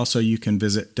podcasts. Also, you can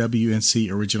visit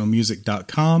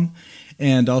WNCOriginalmusic.com.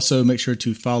 And also make sure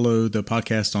to follow the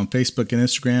podcast on Facebook and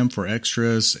Instagram for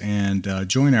extras, and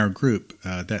join our group.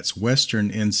 That's Western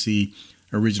NC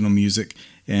Original Music.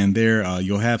 And there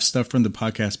you'll have stuff from the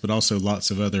podcast, but also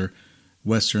lots of other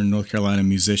Western North Carolina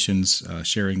musicians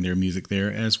sharing their music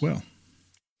there as well.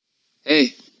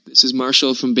 Hey, this is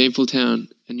Marshall from Baneful and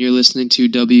you're listening to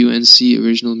WNC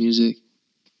Original Music.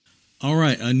 All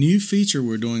right, a new feature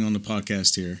we're doing on the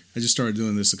podcast here. I just started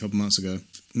doing this a couple months ago.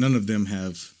 None of them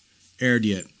have aired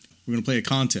yet. We're going to play a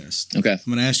contest. Okay. I'm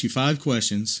going to ask you 5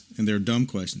 questions, and they're dumb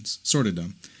questions, sort of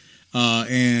dumb.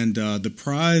 And the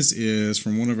prize is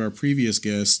from one of our previous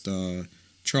guests,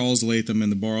 Charles Latham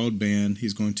and the Borrowed Band.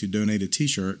 He's going to donate a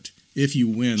T-shirt if you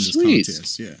win this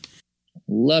contest. Yeah.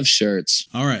 Love shirts.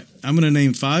 All right. I'm going to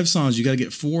name 5 songs. You got to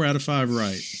get 4 out of 5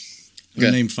 right. I'm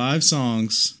going to name 5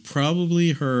 songs.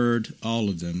 Probably heard all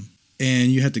of them, and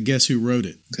you have to guess who wrote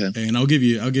it. Okay. And I'll give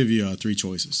you 3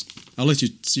 choices. I'll let you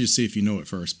see if you know it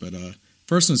first. But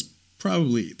first one's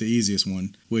probably the easiest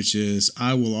one, which is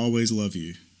 "I Will Always Love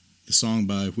You," the song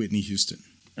by Whitney Houston.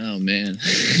 Oh man.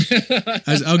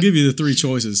 I'll give you the 3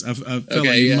 choices. I felt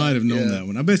like you might have known that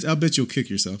one. I bet you'll kick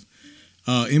yourself.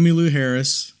 Emmylou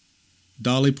Harris,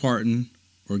 Dolly Parton,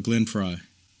 or Glenn Frey?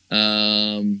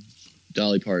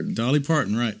 Dolly Parton. Dolly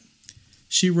Parton, right.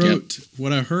 She wrote,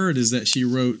 what I heard is that she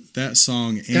wrote that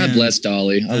song. And, God bless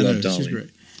Dolly. I love Dolly. She's great.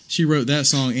 She wrote that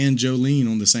song and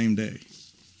Jolene on the same day.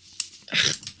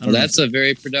 Well, that's a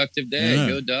very productive day.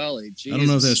 Go Dolly. Jesus. I don't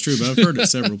know if that's true, but I've heard it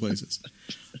several places.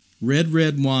 Red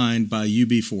Red Wine by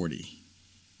UB40. Do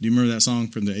you remember that song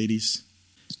from the 80s?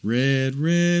 Red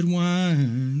Red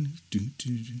Wine. Do,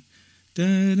 do, do.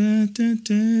 Da, da, da,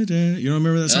 da, da. You don't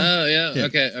remember that song? Oh, yeah.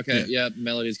 Okay. Yeah,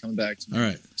 melody's coming back to me. All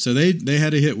right. So they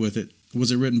had a hit with it.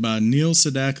 Was it written by Neil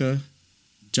Sedaka,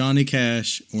 Johnny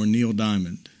Cash, or Neil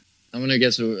Diamond? I'm going to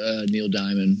guess Neil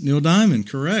Diamond. Neil Diamond,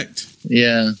 correct.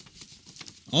 Yeah.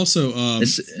 Also,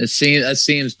 that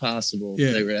seems possible.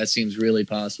 Yeah. That seems really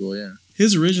possible, yeah.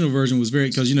 His original version was very,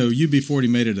 because, UB40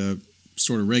 made it a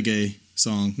sort of reggae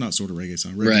song, not sort of reggae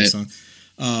song, reggae song.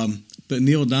 But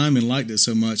Neil Diamond liked it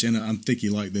so much, and I think he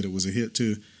liked that it was a hit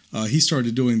too. He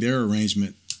started doing their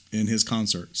arrangement in his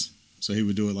concerts. So he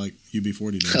would do it like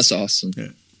UB40 did. That's awesome. Yeah.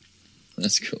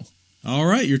 That's cool. All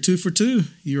right, you're 2 for 2.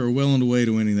 You are well on the way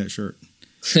to winning that shirt.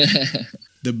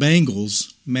 The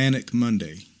Bangles, Manic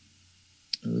Monday.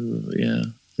 Oh, yeah.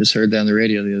 Just heard that on the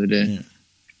radio the other day. Yeah.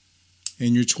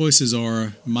 And your choices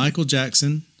are Michael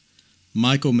Jackson,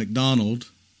 Michael McDonald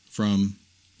from,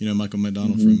 Michael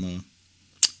McDonald from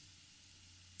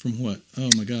what?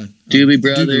 Oh, my God. Doobie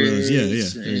Brothers. Doobie Brothers. Yeah.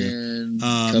 There you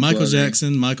go. Michael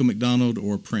Jackson, Michael McDonald,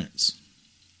 or Prince?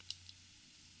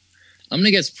 I'm going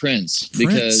to guess Prince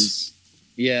because,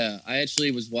 I actually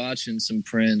was watching some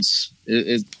Prince.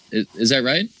 Is that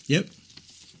right? Yep.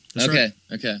 That's right.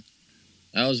 Okay.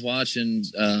 I was watching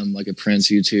like a Prince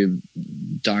YouTube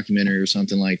documentary or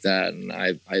something like that, and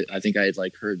I think I had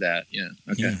heard that. Yeah.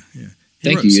 Okay. Yeah.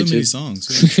 Thank you, so YouTube. many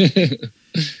songs. Yeah.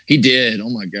 He did.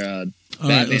 Oh my God. All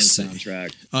right, Batman let's see.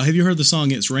 soundtrack. Have you heard the song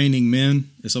 "It's Raining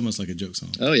Men"? It's almost like a joke song.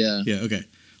 Oh yeah. Yeah. Okay.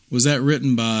 Was that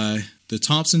written by the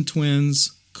Thompson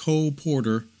Twins, Cole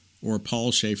Porter, or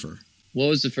Paul Schaefer? What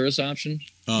was the first option?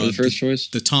 Or the first choice?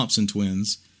 The Thompson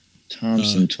Twins.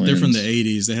 Twins. They're from the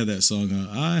 80s. They had that song,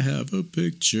 I Have a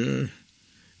Picture.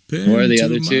 What are the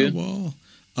other two? Wall.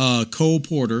 Cole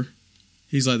Porter.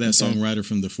 He's like that songwriter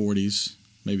from the 40s,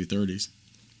 maybe 30s.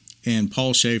 And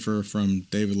Paul Schaefer from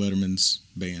David Letterman's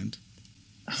band.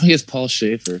 I guess Paul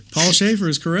Schaefer. Paul Schaefer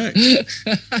is correct.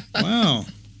 Wow.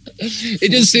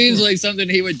 It just seems like something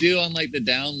he would do on the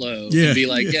down low. Yeah. And be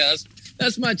like,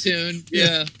 that's my tune.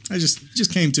 Yeah. I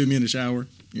just came to me in the shower,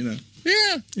 Yeah.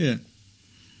 Yeah.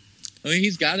 I mean,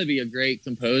 he's got to be a great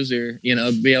composer, be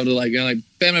able to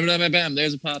bam, bam, bam, bam, bam.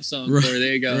 There's a pop song for you.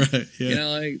 There you go. Right,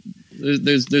 yeah.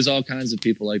 There's all kinds of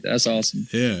people like that. That's awesome.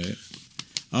 Yeah.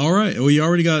 All right. Well, you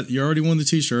already won the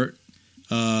T-shirt.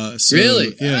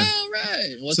 Really? Yeah. All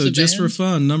right. What's so the just band? for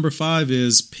fun, number 5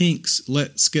 is Pink's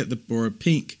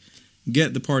Pink,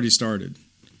 Get the Party Started.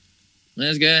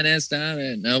 Let's get it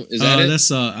started. No, is that it? That's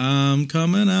I'm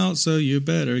coming out, so you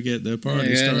better get the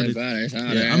party started.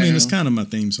 Yeah, I mean, it's kind of my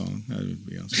theme song. I would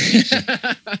be honest.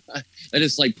 It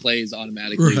just plays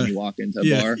automatically when you walk into a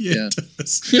bar. Yeah.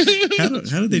 How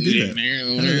did they do that?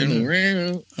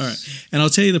 All right, and I'll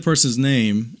tell you the person's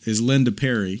name is Linda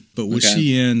Perry, but was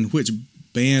she in which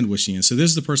band was she in? So this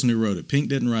is the person who wrote it. Pink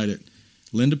didn't write it.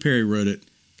 Linda Perry wrote it.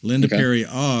 Linda Perry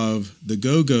of the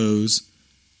Go-Go's,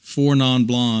 Four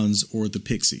Non-Blondes, or the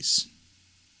Pixies?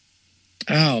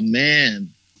 Oh,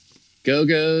 man.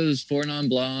 Go-Go's, Four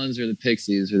Non-Blondes, or the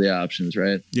Pixies are the options,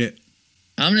 right? Yeah.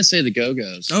 I'm going to say the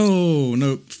Go-Go's. Oh,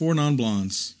 no. Four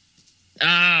Non-Blondes.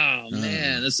 Oh,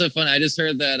 man. That's so funny. I just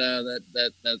heard that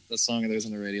song that was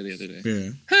on the radio the other day.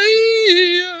 Yeah.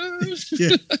 Hey!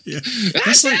 Yeah.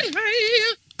 That's like,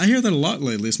 I hear that a lot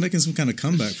lately. It's making some kind of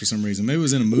comeback for some reason. Maybe it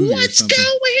was in a movie or something.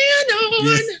 What's going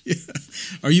on? Yeah.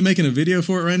 Are you making a video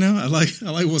for it right now? I like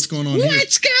what's going on here.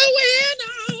 What's going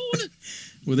on?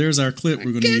 Well, there's our clip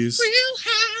we're going to use. Real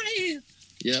high.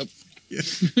 Yep. Yeah.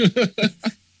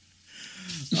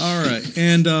 All right.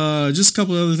 And just a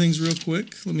couple of other things real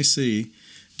quick. Let me see.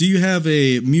 Do you have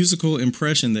a musical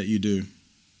impression that you do?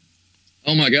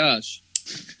 Oh, my gosh.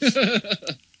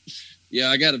 Yeah,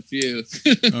 I got a few.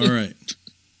 All right.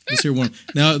 Let's hear one.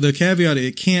 Now, the caveat,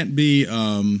 it can't be,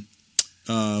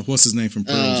 what's his name from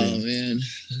Pearl Jam? Oh, man.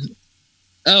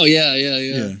 Oh,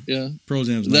 yeah. Pearl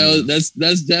Jam's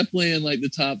that's definitely in, like, the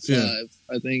top 5,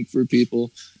 I think, for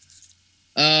people.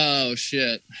 Oh,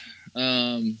 shit.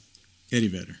 Eddie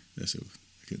Vedder. That's it.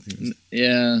 I couldn't think of it.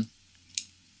 Yeah.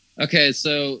 Okay,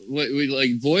 so what we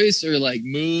like voice or like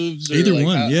moves? Or either like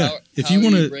one, yeah. If you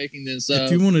want to breaking this up,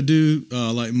 if you want to do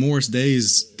like Morris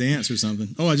Day's dance or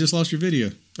something. Oh, I just lost your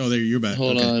video. Oh, there you're back.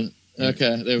 Hold on.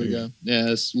 Okay, there we go. Yeah,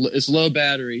 it's low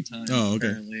battery time. Oh, okay.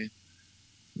 Apparently.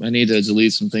 I need to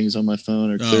delete some things on my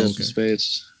phone or clear some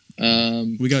space.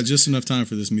 We got just enough time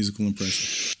for this musical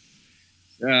impression.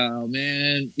 Oh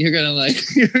man, you're gonna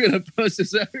post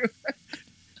this everywhere.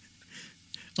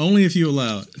 Only if you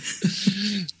allow it.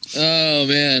 Oh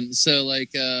man, so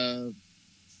like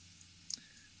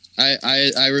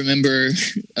I remember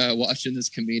watching this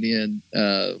comedian,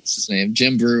 what's his name,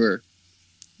 Jim Brewer,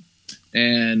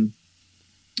 and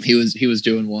he was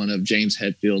doing one of James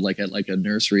Hetfield like at like a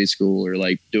nursery school or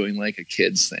like doing like a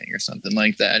kids thing or something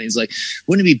like that. And he's like,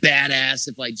 wouldn't it be badass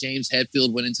if like James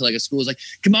Hetfield went into like a school, was like,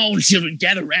 come on children,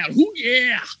 gather around, ooh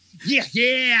yeah,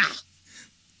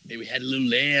 maybe we had a little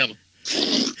lamb.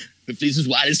 If this is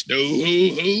white as snow,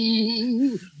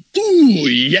 ooh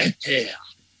yeah,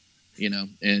 you know,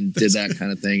 and did that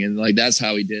kind of thing, and like that's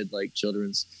how he did like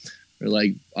children's, or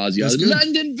like Ozzy Osbourne,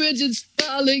 London Bridge is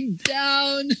falling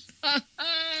down,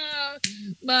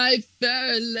 my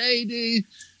fair lady.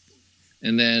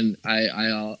 And then I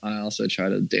also try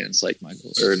to dance like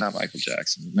Michael, or not Michael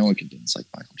Jackson. No one can dance like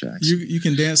Michael Jackson. You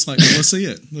can dance like, let's see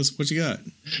it. What you got?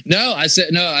 No, I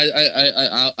said no.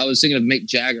 I was thinking of Mick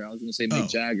Jagger. I was going to say Mick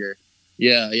Jagger.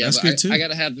 Yeah, that's good too. I got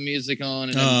to have the music on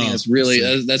and everything. That's really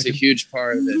that's a huge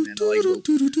part of it, man. Like,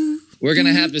 we're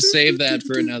gonna have to save that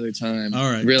for another time.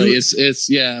 All right, really, it's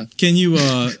yeah. Can you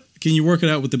work it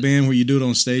out with the band where you do it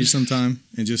on stage sometime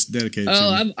and just dedicate it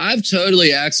to me? I've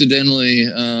totally accidentally.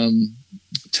 I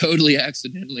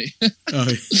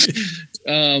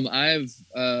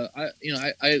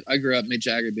grew up Mick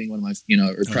Jagger being one of my,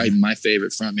 or probably my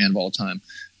favorite frontman of all time.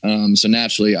 So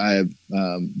naturally I've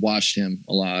watched him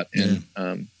a lot, and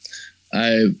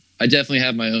I definitely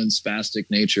have my own spastic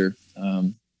nature.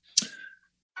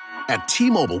 At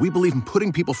T-Mobile, we believe in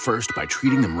putting people first by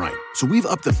treating them right. So we've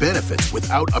upped the benefits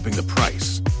without upping the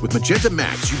price. With Magenta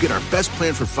Max, you get our best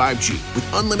plan for 5G with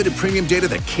unlimited premium data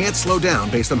that can't slow down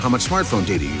based on how much smartphone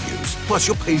data you use. Plus,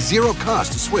 you'll pay zero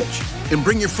cost to switch. And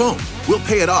bring your phone. We'll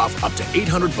pay it off up to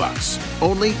 $800.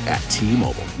 Only at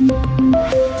T-Mobile.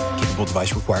 Capable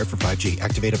device required for 5G.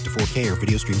 Activate up to 4K or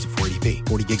video streams at 480p.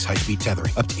 40 gigs high-speed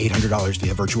tethering. Up to $800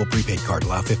 via virtual prepaid card.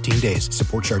 Allow 15 days.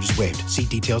 Support charges waived. See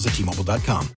details at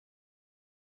T-Mobile.com.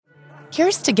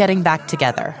 Here's to getting back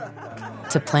together,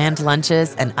 to planned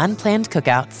lunches and unplanned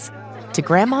cookouts, to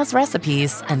grandma's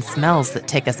recipes and smells that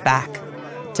take us back,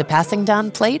 to passing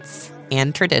down plates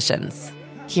and traditions.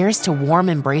 Here's to warm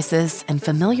embraces and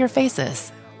familiar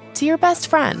faces, to your best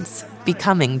friends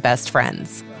becoming best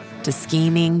friends, to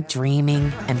scheming,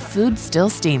 dreaming, and food still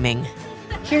steaming.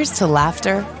 Here's to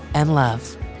laughter and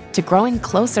love, to growing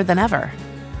closer than ever.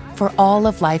 For all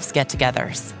of life's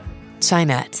get-togethers,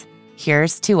 Chinette,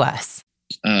 here's to us.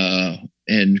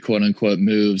 And quote unquote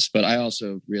moves, but I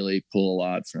also really pull a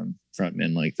lot from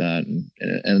frontmen like that,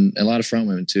 and a lot of front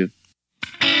women too.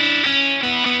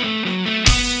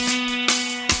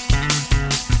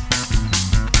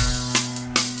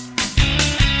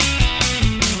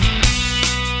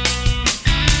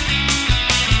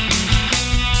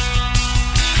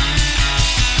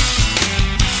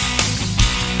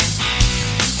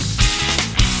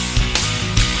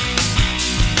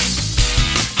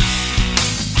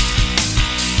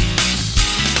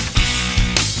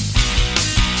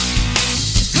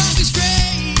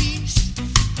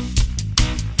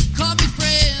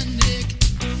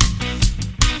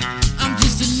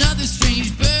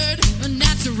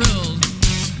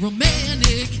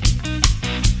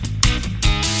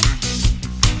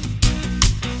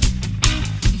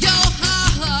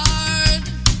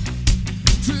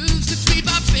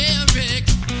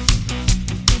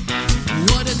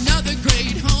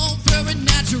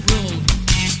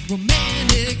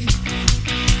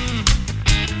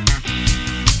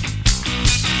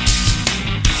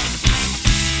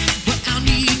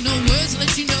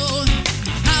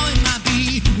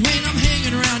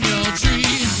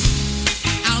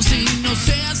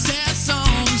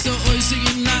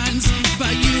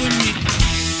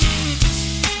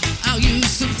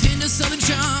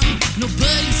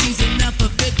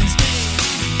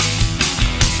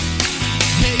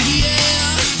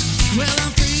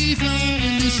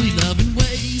 endlessly loving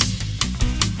ways.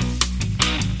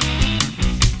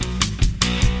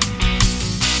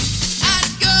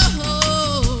 I'd go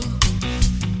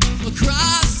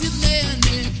across the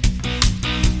Atlantic.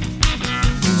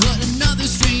 What another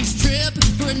strange trip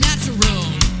for a natural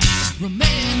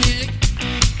romantic.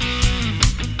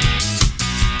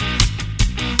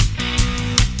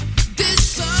 This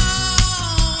song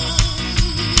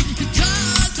could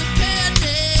cause a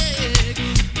panic.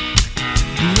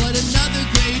 What another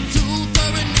great tool for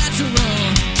a natural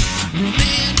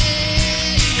romantic.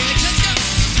 Let's go.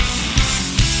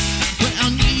 But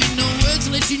I'll need no words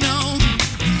to let you know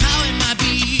how it might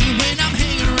be when I'm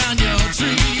hanging around your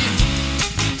tree.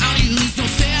 I'll use no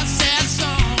sad, sad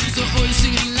songs or always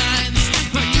singing lines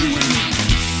for you and me.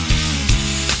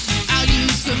 I'll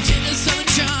use some tender southern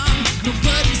charm.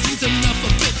 Nobody sees enough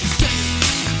of it to stay.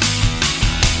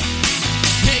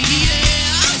 Hey,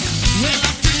 yeah. Well,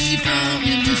 I'm free from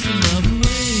endlessly loving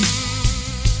ways.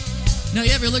 Now,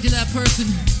 you ever look at that person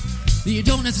that you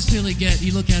don't necessarily get?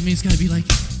 You look at me, it's gotta be like,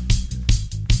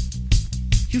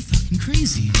 you're fucking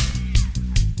crazy.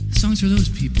 The song's for those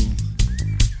people.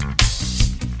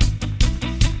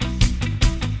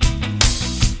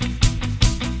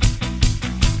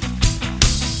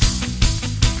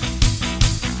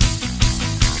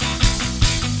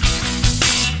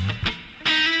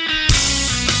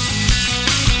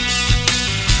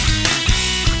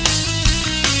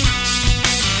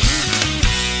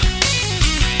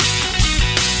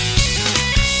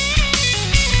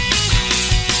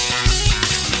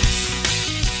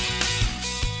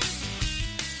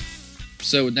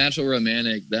 So with Natural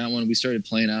Romantic, that one we started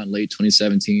playing out in late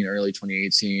 2017, early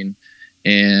 2018,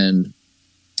 and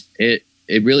it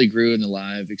really grew in the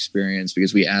live experience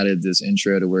because we added this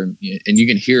intro to where, and you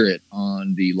can hear it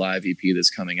on the live EP that's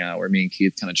coming out, where me and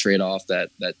Keith kind of trade off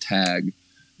that tag,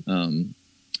 and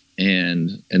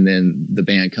then the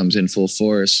band comes in full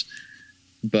force.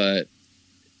 But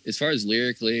as far as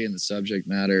lyrically and the subject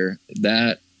matter,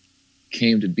 that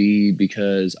came to be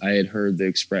because I had heard the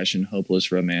expression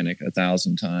hopeless romantic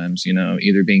 1,000 times,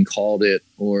 either being called it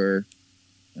or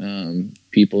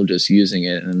people just using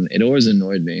it. And it always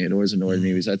annoyed me.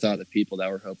 Because I thought that people that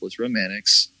were hopeless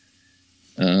romantics,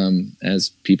 as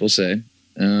people say,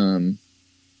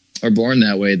 are born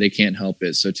that way. They can't help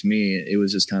it. So to me, it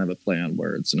was just kind of a play on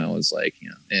words. And I was like,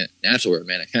 natural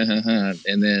romantic.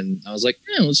 And then I was like,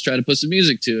 let's try to put some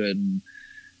music to it.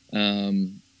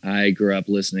 And, I grew up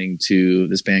listening to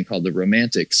this band called The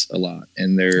Romantics a lot,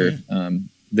 and they're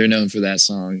known for that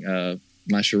song,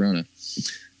 My Sharona.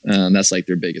 That's like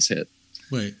their biggest hit.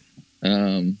 Wait.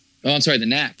 I'm sorry, The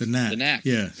Knack. The Knack.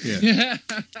 Yeah.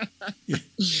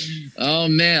 Oh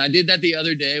man, I did that the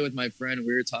other day with my friend.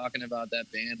 We were talking about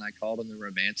that band. I called them The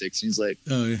Romantics. He's like,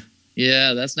 "Oh yeah,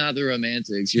 yeah, that's not The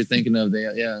Romantics. You're thinking of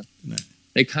the No.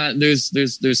 They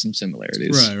there's some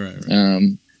similarities,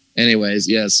 right. Anyways,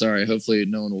 yeah, sorry. Hopefully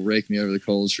no one will rake me over the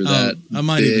coals for that. I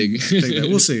might even take that.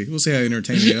 We'll see how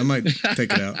entertaining. I might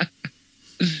take it out.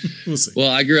 We'll see. Well,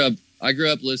 I grew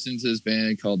up listening to this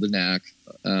band called The Knack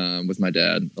with my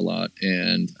dad a lot,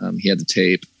 and he had the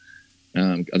tape.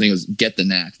 I think it was Get the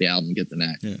Knack, the album Get the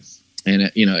Knack. Yes. And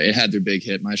it had their big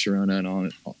hit, My Sharona, and on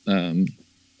it,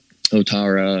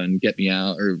 Otara and Get Me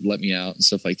Out or Let Me Out and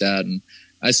stuff like that. And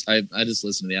I just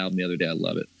listened to the album the other day. I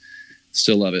love it.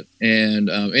 Still love it. And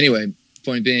anyway,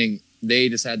 point being, they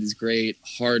just had these great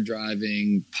hard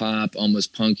driving pop,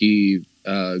 almost punky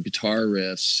guitar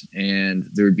riffs, and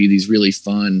there would be these really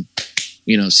fun,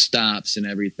 stops and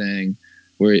everything,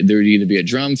 where there would either be a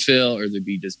drum fill or there'd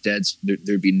be just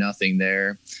there'd be nothing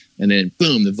there, and then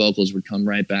boom, the vocals would come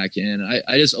right back in.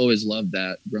 I just always loved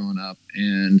that growing up,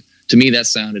 and to me that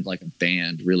sounded like a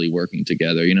band really working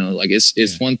together. Like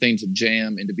it's one thing to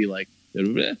jam and to be like,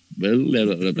 like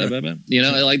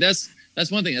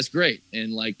that's one thing that's great.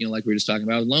 And like we were just talking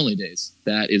about with Lonely Days,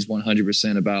 that is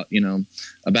 100%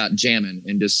 about jamming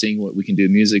and just seeing what we can do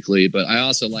musically. But I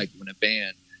also like when a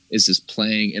band is just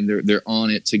playing and they're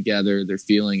on it together, they're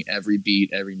feeling every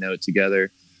beat, every note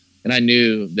together. And I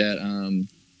knew that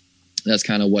that's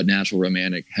kind of what Natural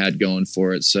Romantic had going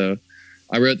for it. So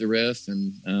I wrote the riff,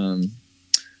 and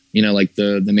like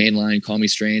the main line, call me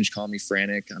strange, call me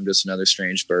frantic, I'm just another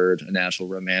strange bird, a natural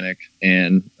romantic.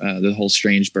 And the whole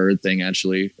strange bird thing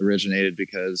actually originated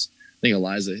because I think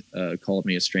Eliza called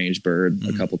me a strange bird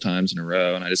a couple times in a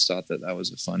row, and I just thought that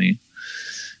was a funny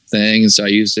thing, and so I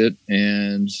used it.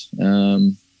 And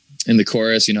in the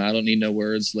chorus, I don't need no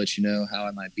words to let you know how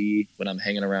I might be when I'm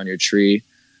hanging around your tree.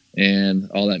 And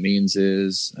all that means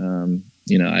is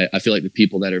I feel like the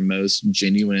people that are most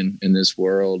genuine in this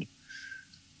world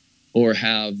or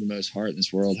have the most heart in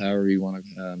this world, however you want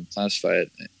to classify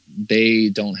it, they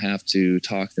don't have to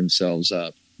talk themselves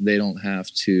up. They don't have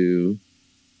to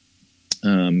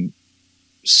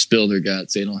spill their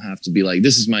guts. They don't have to be like,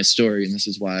 this is my story and this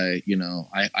is why, you know,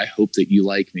 I hope that you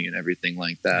like me and everything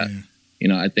like that. Yeah. You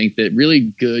know, I think that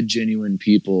really good, genuine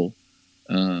people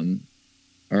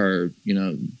are, you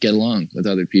know, get along with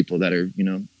other people that are, you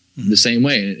know, the same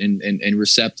way and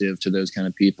receptive to those kind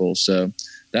of people. So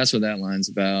that's what that line's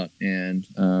about. And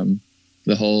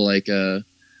the whole, like,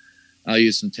 I'll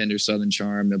use some tender Southern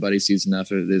charm. Nobody sees enough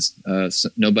of this.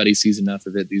 Nobody sees enough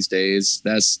of it these days.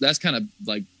 That's kind of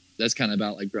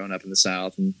about like growing up in the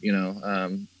South and, you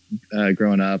know,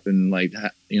 growing up and like,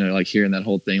 you know, like hearing that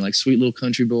whole thing, like sweet little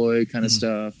country boy kind of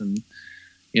stuff. And,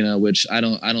 you know, which I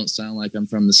don't sound like I'm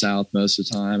from the South most of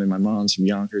the time. And my mom's from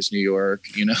Yonkers, New York,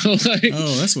 you know, like,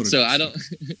 oh, that's what, so I don't,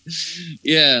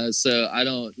 yeah. So I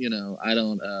don't, you know, I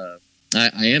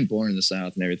am born in the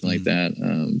South and everything like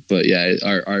that. But yeah,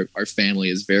 our family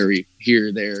is very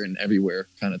here, there, and everywhere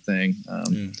kind of thing.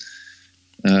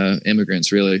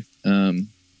 Immigrants really,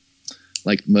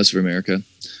 like most of America.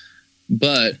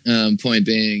 But point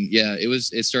being, yeah,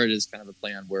 it started as kind of a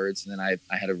play on words, and then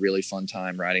I had a really fun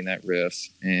time writing that riff.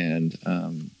 And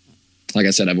like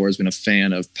I said, I've always been a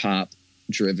fan of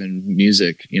pop-driven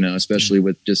music, you know, especially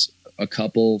with just a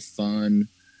couple fun,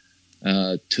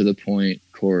 to the point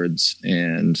chords,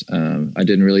 and I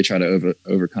didn't really try to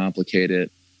overcomplicate it.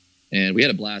 And we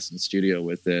had a blast in the studio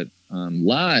with it.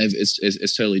 Live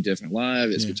is totally different. Live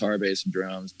is guitar, bass, and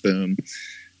drums. Boom.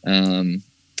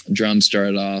 Drums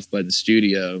started off, but in the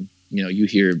studio, you know, you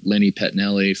hear Lenny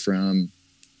Pettinelli from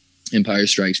Empire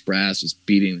Strikes Brass just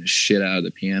beating the shit out of the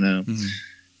piano.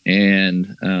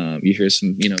 And you hear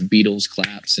some, you know, Beatles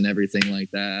claps and everything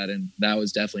like that. And that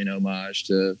was definitely an homage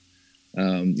to,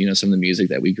 you know, some of the music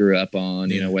that we grew up on,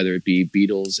 you know, whether it be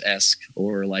Beatles-esque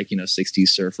or like, you know, 60s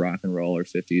surf rock and roll or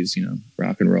 50s, you know,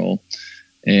 rock and roll.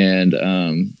 And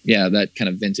yeah, that kind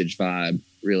of vintage vibe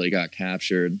really got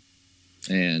captured.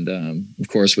 And of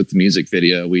course, with the music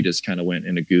video, we just kind of went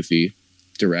in a goofy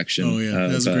direction. Oh yeah,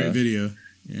 that was a great video.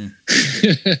 Yeah,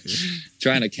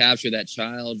 trying to capture that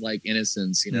childlike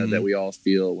innocence, you know, that we all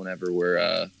feel whenever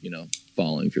we're, you know,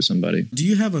 falling for somebody. Do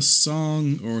you have a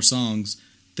song or songs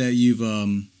that you've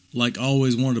like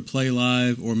always wanted to play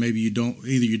live, or maybe you don't?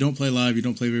 Either you don't play live, you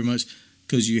don't play very much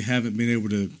because you haven't been able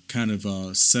to kind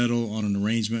of settle on an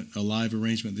arrangement, a live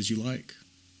arrangement that you like.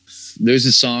 There's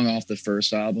a song off the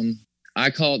first album. I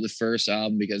call it the first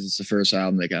album because it's the first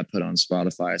album that got put on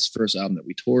Spotify. It's the first album that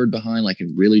we toured behind, like it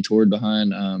really toured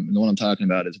behind. And the one I'm talking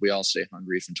about is We All Stay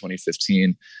Hungry from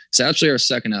 2015. It's actually our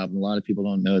second album. A lot of people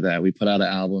don't know that. We put out an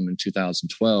album in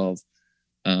 2012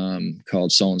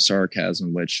 called Soul and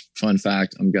Sarcasm, which, fun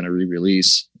fact, I'm going to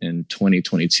re-release in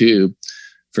 2022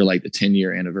 for like the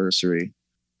 10-year anniversary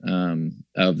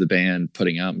of the band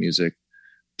putting out music.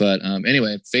 But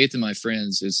anyway, Faith in My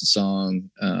Friends is the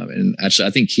song. And actually,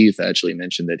 I think Keith actually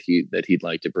mentioned that he'd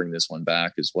like to bring this one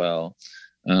back as well.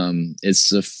 It's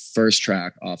the first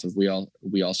track off of We All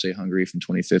Stay Hungry from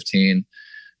 2015.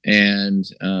 And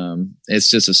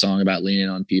it's just a song about leaning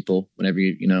on people whenever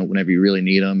you really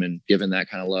need them and giving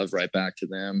that kind of love right back to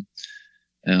them.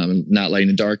 Not letting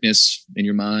the darkness in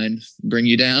your mind bring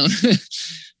you down.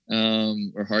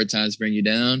 Or hard times bring you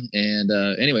down. And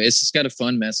anyway, it's just got a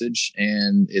fun message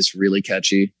and it's really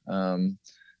catchy.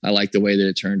 I like the way that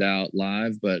it turned out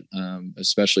live, but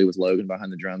especially with Logan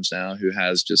behind the drums now, who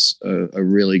has just a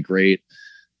really great,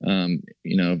 you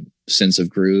know, sense of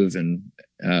groove and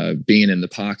being in the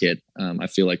pocket. I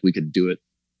feel like we could do it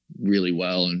really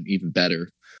well and even better.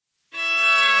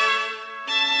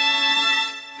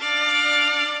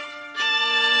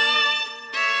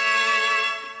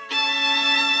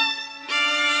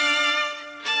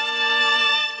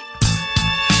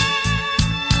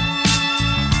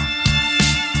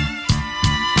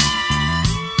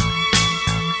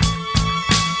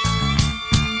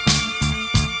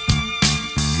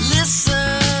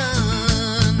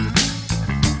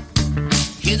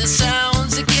 Hear the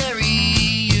sounds that carry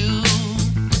you.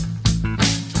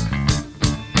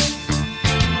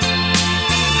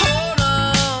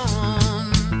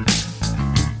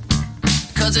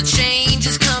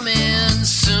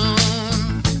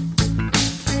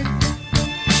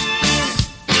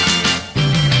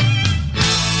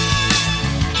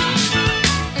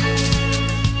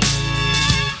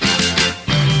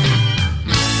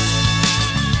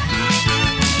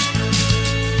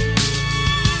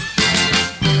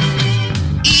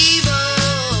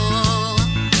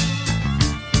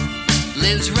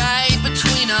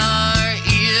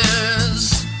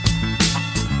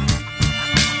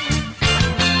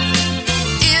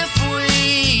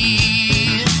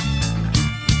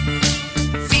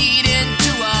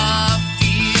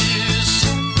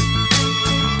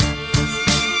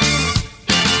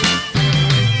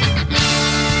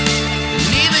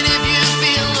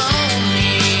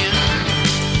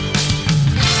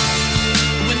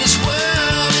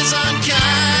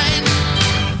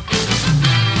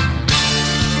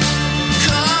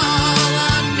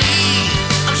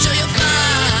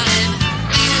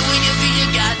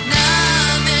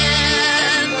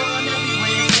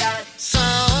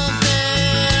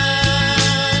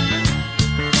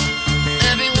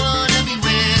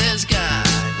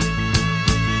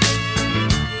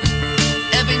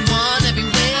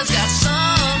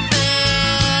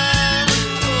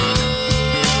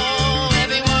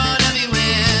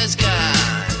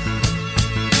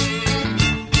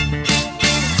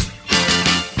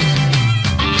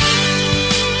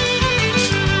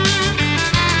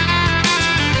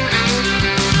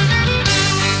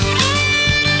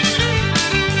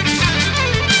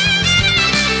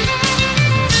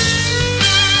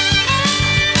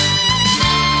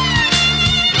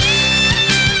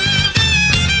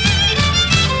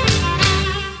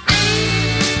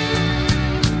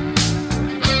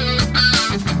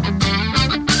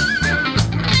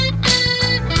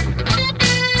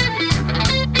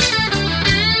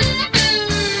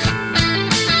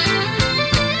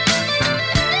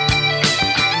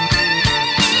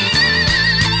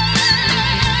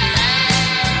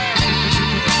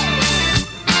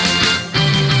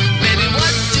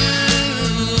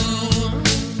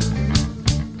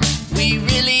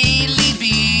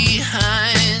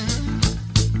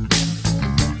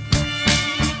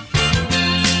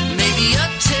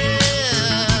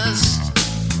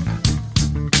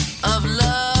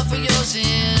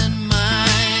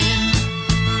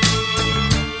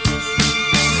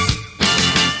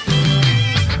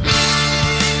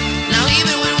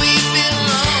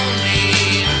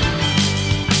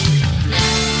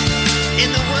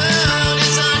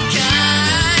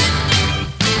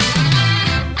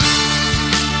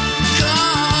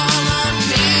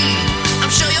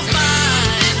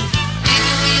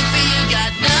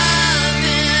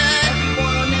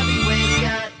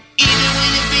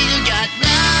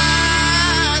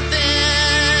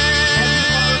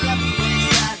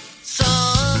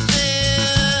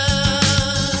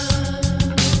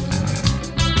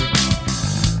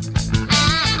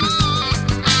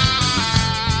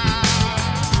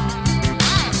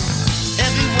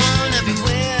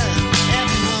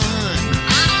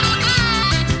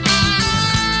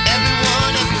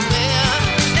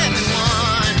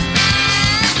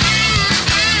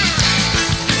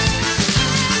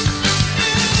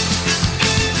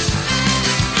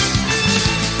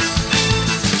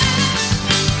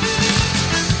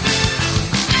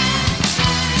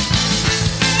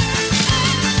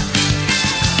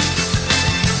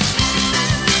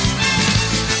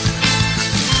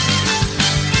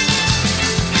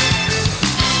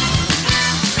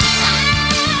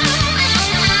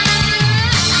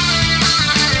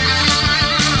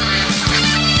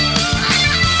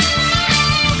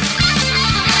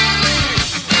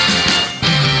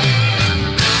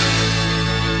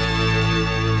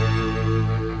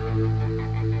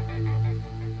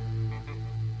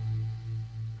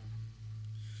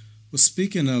 Well,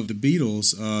 speaking of the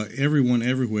Beatles, Everyone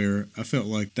Everywhere, I felt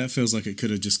like that feels like it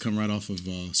could have just come right off of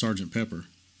Sgt. Pepper.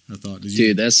 I thought, did you?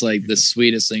 Dude, that's like the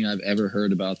sweetest thing I've ever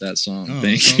heard about that song. Oh,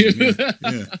 Thank you.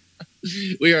 Yeah.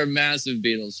 We are massive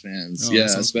Beatles fans. Oh, Yeah,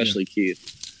 awesome. especially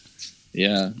Keith.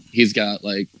 Yeah, he's got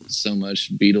like so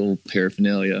much Beatle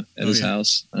paraphernalia at his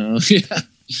house. Yeah,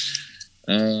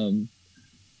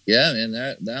 man,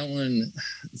 that one.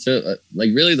 So, like,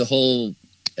 really, the whole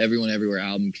Everyone Everywhere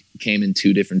album came in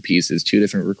two different pieces, two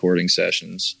different recording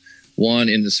sessions. One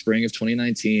in the spring of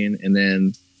 2019, and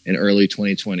then in early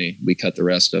 2020, we cut the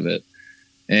rest of it.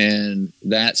 And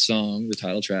that song, the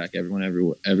title track, Everyone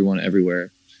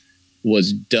Everywhere,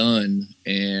 was done.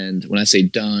 And when I say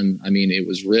done, I mean it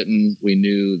was written. We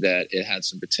knew that it had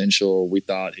some potential. We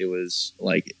thought it was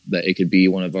like that it could be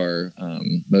one of our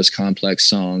most complex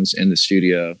songs in the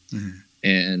studio. Mm-hmm.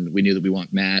 And we knew that we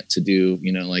want Matt to do,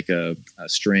 like a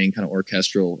string kind of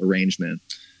orchestral arrangement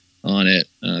on it,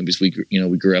 because we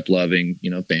grew up loving,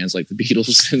 bands like the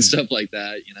Beatles and stuff like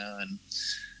that,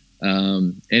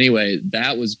 and anyway,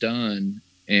 that was done.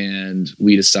 And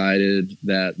we decided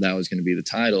that was going to be the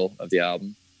title of the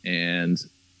album,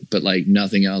 but like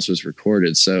nothing else was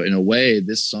recorded. So in a way,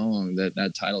 this song,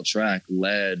 that title track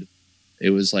it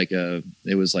was like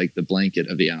the blanket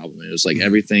of the album. It was like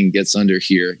everything gets under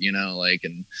here,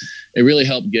 and it really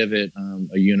helped give it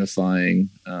a unifying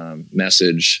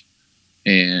message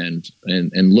and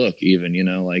look even,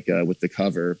 with the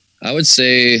cover. I would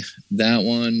say that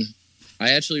one, I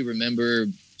actually remember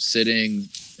sitting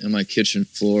on my kitchen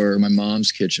floor, my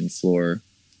mom's kitchen floor.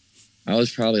 I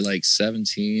was probably like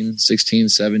 16,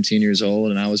 17 years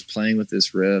old, and I was playing with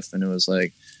this riff, and it was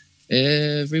like,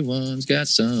 everyone's got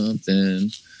something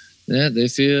that they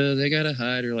feel they gotta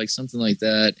hide, or like something like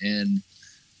that. And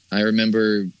I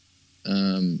remember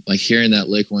like hearing that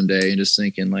lick one day and just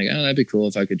thinking like, oh, that'd be cool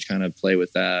if I could kind of play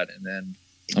with that. And then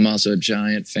I'm also a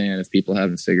giant fan, if people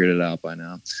haven't figured it out by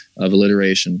now, of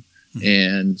alliteration. Mm-hmm.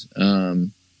 And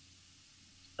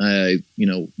I,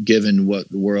 given what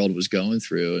the world was going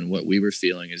through and what we were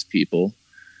feeling as people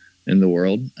in the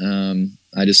world,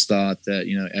 I just thought that,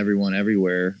 everyone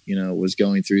everywhere, was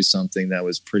going through something that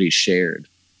was pretty shared.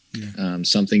 Yeah.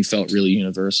 Something felt really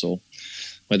universal,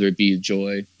 whether it be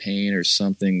joy, pain, or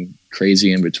something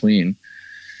crazy in between.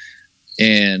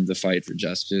 And the fight for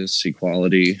justice,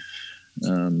 equality,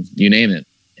 you name it.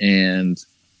 And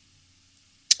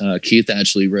Keith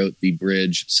actually wrote the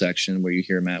bridge section where you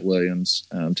hear Matt Williams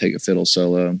take a fiddle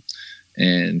solo,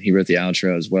 and he wrote the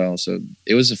outro as well. So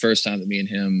it was the first time that me and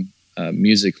him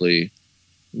musically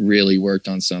really worked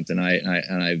on something.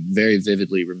 I very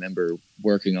vividly remember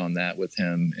working on that with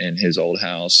him in his old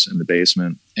house in the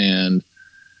basement. And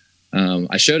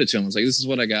I showed it to him. I was like, this is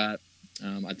what I got.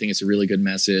 I think it's a really good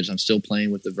message. I'm still playing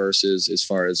with the verses as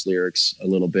far as lyrics a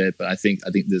little bit, but I think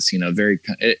this, and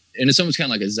it's almost kind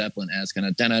of like a Zeppelin-esque kind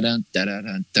of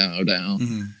da-da-da-da-da-da-da-da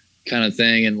kind of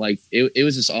thing. And like, it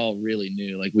was just all really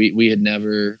new. Like we had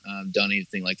never done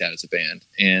anything like that as a band.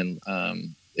 And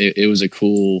it was a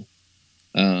cool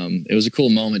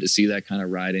moment to see that kind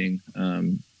of writing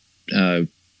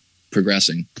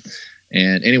progressing.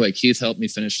 And anyway, Keith helped me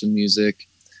finish the music.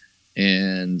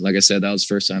 And like I said, that was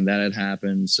the first time that had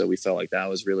happened. So we felt like that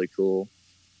was really cool.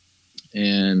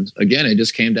 And again, it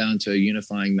just came down to a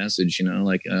unifying message,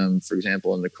 like, for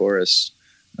example, in the chorus,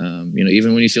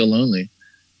 even when you feel lonely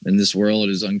and this world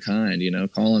is unkind,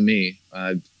 call on me.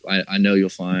 I know you'll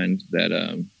find that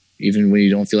even when you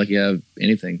don't feel like you have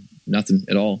anything, nothing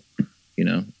at all,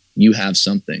 you have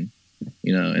something,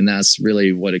 and that's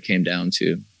really what it came down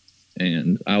to.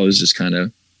 And I was just kind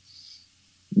of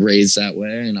raised that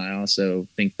way, and I also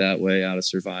think that way out of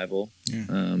survival.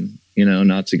 Yeah.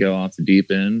 Not to go off the deep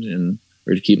end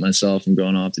or to keep myself from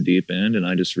going off the deep end. And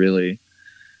I just really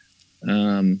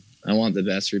I want the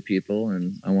best for people,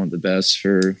 and I want the best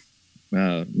for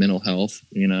mental health,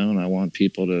 and I want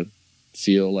people to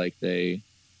feel like they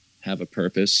have a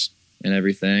purpose and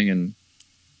everything. And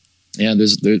yeah,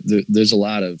 there's a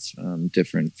lot of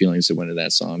different feelings that went into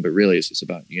that song, but really it's just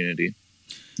about unity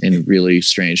in really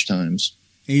strange times.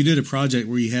 And you did a project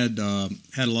where you had a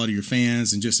lot of your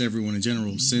fans and just everyone in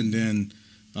general send in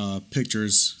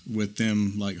pictures with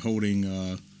them like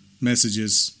holding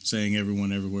messages saying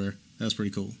 "Everyone Everywhere." That was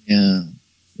pretty cool. Yeah,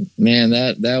 man,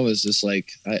 that was just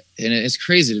like, and it's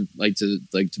crazy to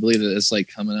believe that it's like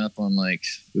coming up on like,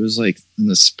 it was like in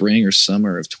the spring or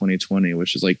summer of 2020,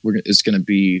 which is like it's going to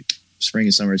be spring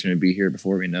and summer is going to be here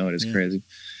before we know it. It's crazy.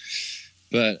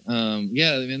 But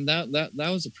yeah, I mean that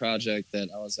was a project that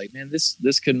I was like, man,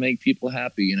 this could make people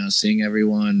happy, you know, seeing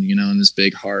everyone, you know, in this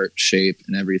big heart shape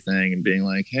and everything, and being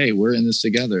like, hey, we're in this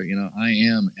together, you know, I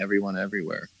am everyone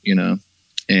everywhere, you know,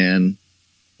 and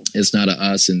it's not a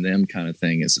us and them kind of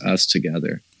thing, it's us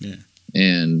together. Yeah.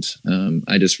 And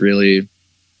I just really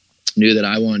knew that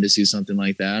I wanted to see something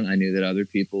like that. I knew that other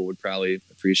people would probably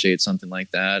appreciate something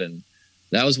like that, and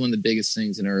that was one of the biggest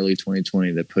things in early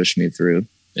 2020 that pushed me through.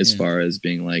 As far as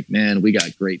being like, man, we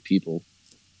got great people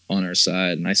on our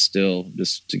side. And I still,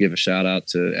 just to give a shout out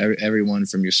to everyone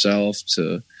from yourself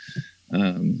to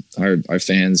our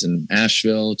fans in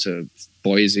Asheville to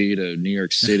Boise to New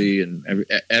York City and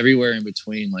everywhere in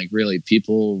between. Like, really,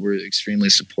 people were extremely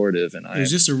supportive. And it was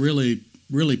just a really,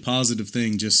 really positive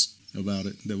thing just about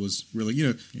it that was really, you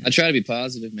know. I try to be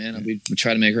positive, man. Yeah. We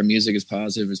try to make our music as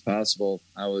positive as possible.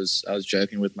 I was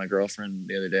joking with my girlfriend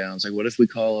the other day. I was like, what if we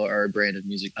call our brand of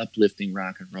music uplifting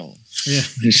rock and roll? Yeah.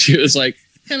 And she was like,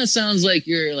 kind of sounds like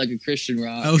you're like a Christian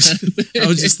rock. I was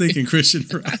just thinking Christian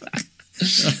rock.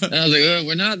 And I was like, oh,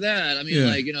 we're not that. I mean,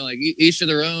 like, you know, like each to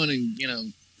their own, and, you know,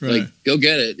 like, go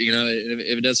get it. You know,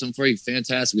 if it does something for you,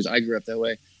 fantastic, because I grew up that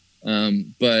way.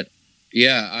 But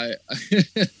yeah,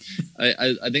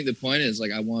 I think the point is,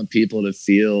 like, I want people to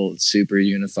feel super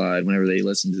unified whenever they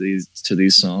listen to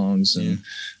these songs, and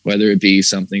whether it be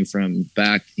something from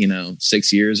back, you know,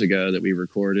 6 years ago that we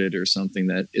recorded, or something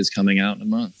that is coming out in a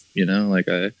month. You know, like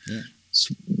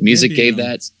music maybe, gave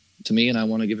that to me, and I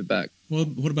want to give it back. Well,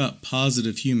 what about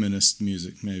positive humanist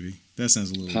music? Maybe that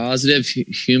sounds a little positive,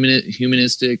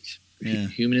 humanistic,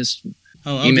 humanist.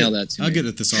 Oh, email that to me. I'll get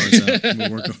the thesaurus out.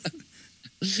 We'll work on it.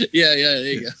 Yeah,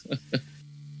 there you go.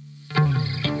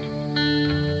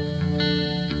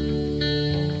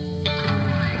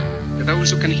 To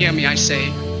those who can hear me, I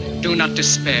say, do not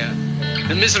despair.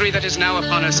 The misery that is now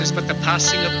upon us is but the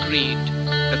passing of greed,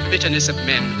 the bitterness of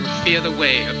men who fear the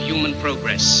way of human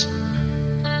progress.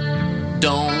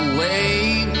 Don't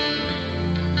wait.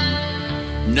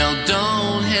 No,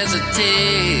 don't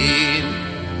hesitate.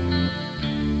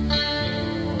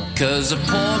 'Cause a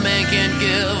poor man can't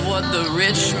give what the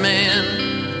rich man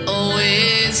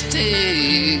always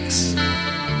takes.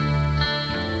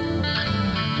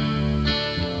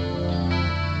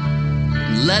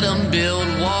 Let them build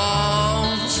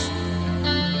walls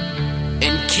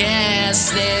and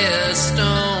cast their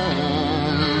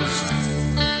stones,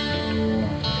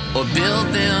 or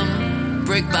build them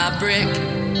brick by brick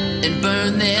and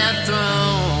burn their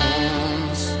thrones.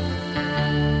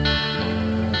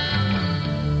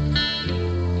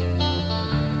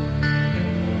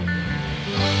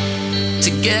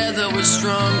 Together we're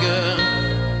stronger.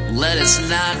 Let us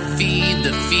not feed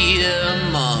the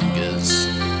fear-mongers.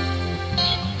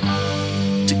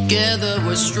 Together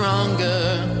we're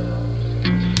stronger.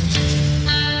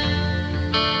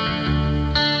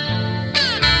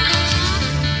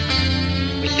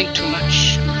 We think too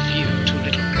much, feel too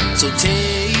little. So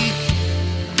take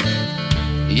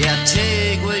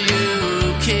what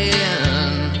you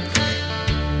can.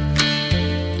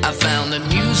 I found that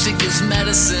music is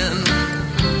medicine,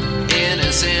 and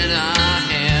it's in our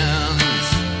hands.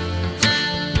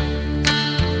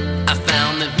 I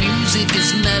found that music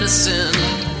is medicine,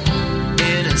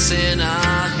 and it's in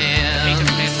our hands. The fate of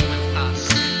men will pass,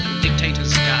 and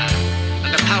dictators die,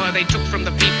 and the power they took from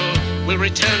the people will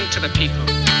return to the people.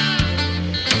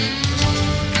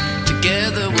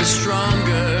 Together we're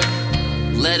stronger.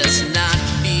 Let us not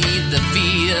feed the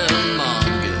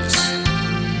fear-mongers.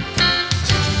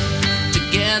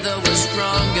 Together we're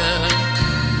stronger.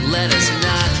 Let us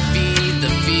not feed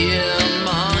the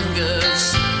fear-mongers.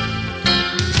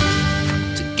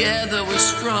 Together we're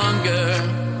stronger.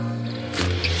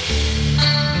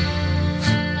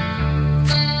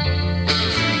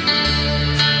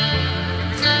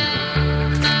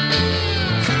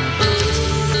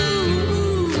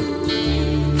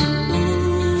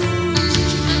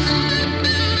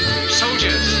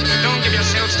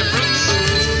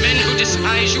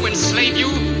 Despise you, enslave you,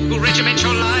 who regiment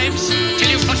your lives, tell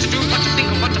you what to do, what to think,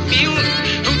 and what to feel,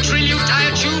 who drill you,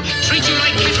 diet you, treat you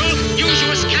like cattle, use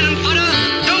you as cannon fodder.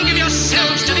 Don't give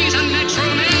yourselves to these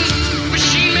unnatural men,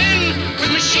 machine men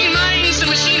with machine minds and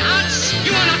machine hearts.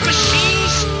 You are not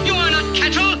machines, you are not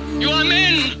cattle, you are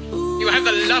men. You have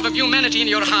the love of humanity in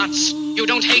your hearts. You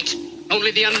don't hate,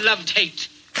 only the unloved hate.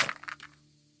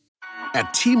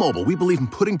 At T-Mobile, we believe in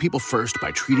putting people first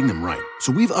by treating them right.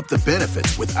 So we've upped the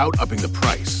benefits without upping the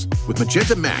price. With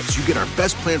Magenta Max, you get our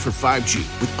best plan for 5G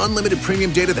with unlimited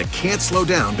premium data that can't slow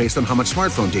down based on how much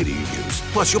smartphone data you use.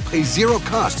 Plus, you'll pay zero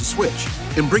cost to switch.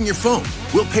 And bring your phone.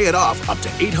 We'll pay it off up to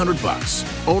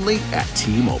 $800. Only at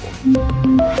T-Mobile.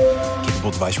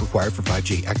 Capable device required for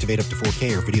 5G. Activate up to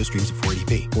 4K or video streams at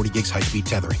 480p. 40 gigs high-speed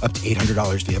tethering. Up to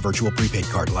 $800 via virtual prepaid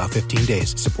card. Allow 15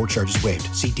 days. Support charges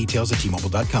waived. See details at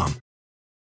T-Mobile.com.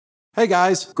 Hey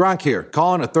guys, Gronk here,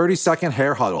 calling a 30-second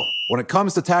hair huddle. When it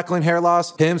comes to tackling hair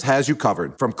loss, Hims has you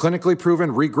covered. From clinically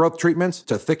proven regrowth treatments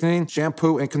to thickening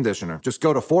shampoo and conditioner. Just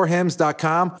go to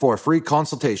 4hims.com for a free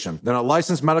consultation. Then a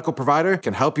licensed medical provider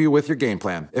can help you with your game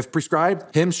plan. If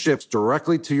prescribed, Hims ships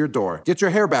directly to your door. Get your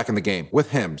hair back in the game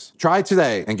with Hims. Try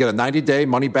today and get a 90-day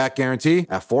money-back guarantee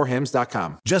at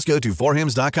 4hims.com. Just go to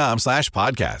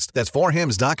 4hims.com/podcast. That's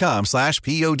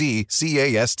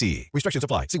 4hims.com/podcast. Restrictions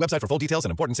apply. See website for full details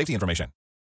and important safety information.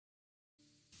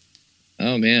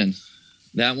 Oh man,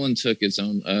 that one took its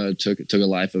own took a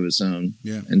life of its own.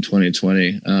 Yeah. In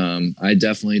 2020. I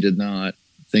definitely did not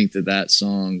think that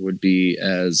song would be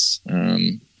as or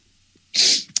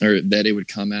that it would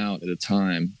come out at a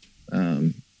time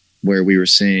where we were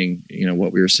seeing,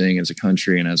 what we were seeing as a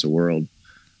country and as a world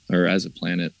or as a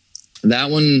planet. That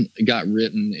one got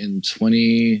written in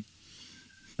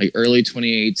early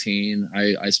 2018.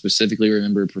 I specifically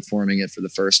remember performing it for the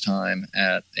first time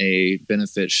at a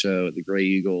benefit show at the Gray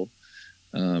Eagle.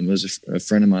 It was a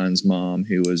friend of mine's mom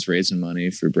who was raising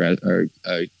money for going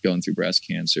through breast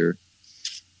cancer.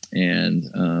 And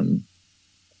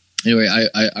anyway,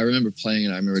 I remember playing it.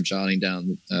 I remember jotting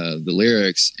down the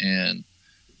lyrics, and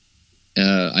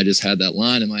I just had that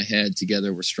line in my head: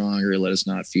 "Together we're stronger. Let us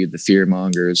not feed the fear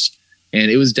mongers." And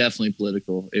it was definitely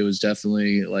political. It was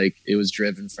definitely it was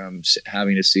driven from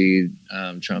having to see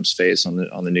Trump's face on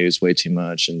the news way too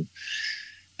much, and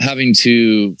having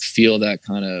to feel that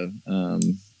kind of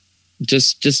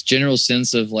just general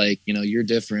sense of you're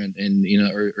different, and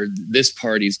or this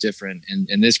party's different,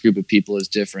 and this group of people is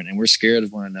different, and we're scared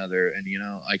of one another. And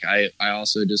I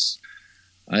also just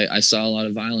I saw a lot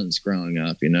of violence growing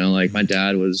up. My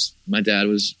dad was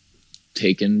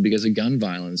taken because of gun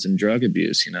violence and drug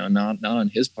abuse, not on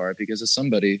his part, because of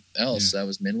somebody else that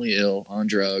was mentally ill on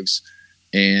drugs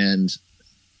and,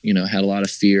 had a lot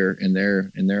of fear in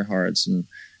their hearts. And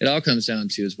it all comes down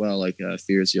to as well,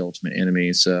 fear is the ultimate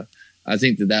enemy. So I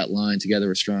think that line, "Together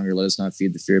we're stronger, let us not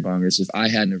feed the fear mongers," if I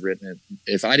hadn't have written it,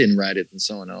 if I didn't write it, then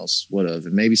someone else would have,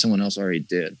 and maybe someone else already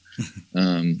did.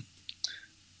 I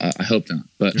hope not,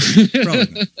 but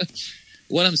probably not.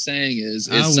 What I'm saying is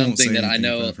something that I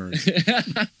know.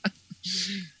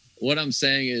 What I'm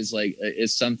saying is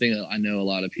it's something that I know a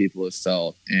lot of people have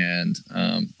felt, and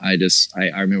I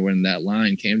remember when that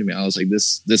line came to me, I was like,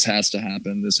 this has to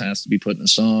happen. This has to be put in a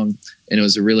song, and it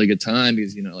was a really good time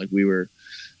because we were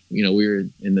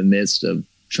in the midst of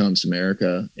Trump's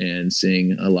America and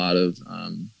seeing a lot of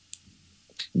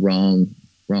wrong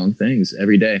things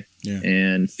every day,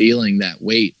 and feeling that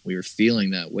weight. We were feeling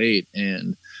that weight,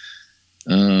 and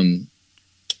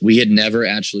we had never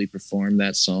actually performed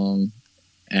that song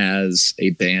as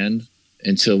a band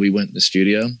until we went in the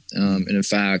studio. And in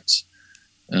fact,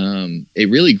 it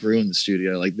really grew in the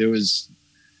studio. There was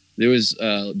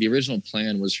the original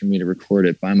plan was for me to record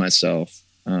it by myself,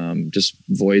 just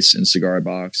voice and cigar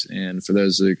box. And for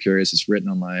those that are curious, it's written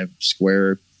on my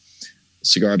square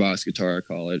cigar box guitar, I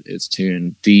call it. It's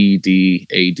tuned D, D,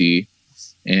 A, D.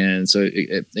 And so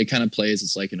it kind of plays,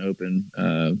 it's like an open,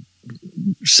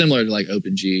 similar to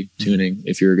open G tuning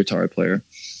if you're a guitar player,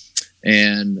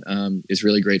 and it's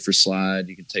really great for slide.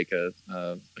 You can take a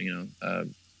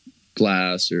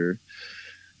glass or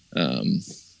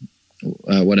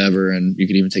whatever, and you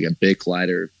can even take a Bic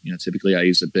lighter. Typically I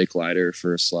use a Bic lighter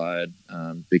for a slide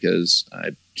because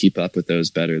I keep up with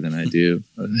those better than I do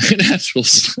an actual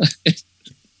slide.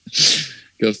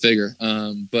 Go figure.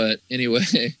 But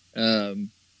anyway,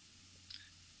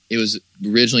 it was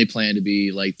originally planned to be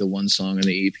the one song in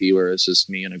the EP where it's just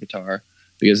me and a guitar,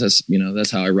 because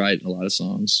that's how I write a lot of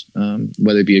songs,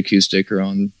 whether it be acoustic or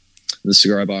on the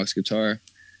cigar box guitar.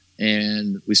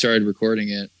 And we started recording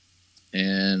it,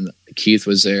 and Keith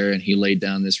was there, and he laid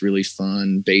down this really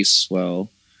fun bass swell.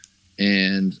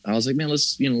 And I was like, man,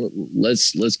 let's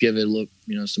give it a look,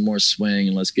 some more swing,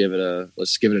 and let's give it a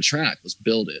track. Let's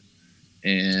build it.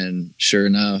 And sure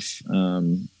enough,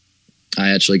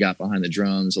 I actually got behind the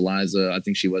drums. Eliza, I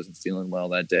think she wasn't feeling well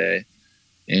that day,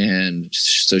 and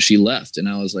so she left. And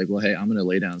I was like, well, hey, I'm going to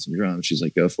lay down some drums. She's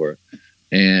like, go for it.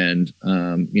 And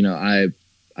I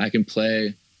can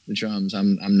play the drums.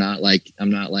 I'm not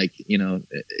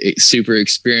super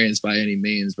experienced by any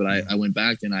means, but I went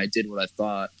back and I did what I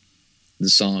thought the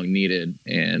song needed,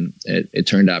 and it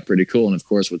turned out pretty cool. And of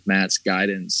course, with Matt's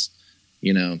guidance,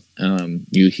 you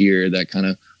hear that kind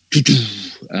of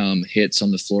hits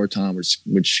on the floor tom,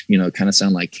 which kind of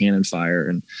sound like cannon fire,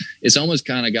 and it's almost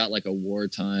kind of got like a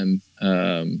wartime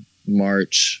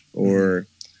march or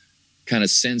kind of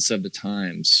sense of the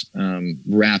times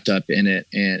wrapped up in it.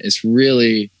 And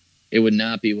it would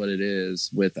not be what it is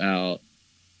without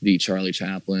the Charlie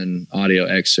Chaplin audio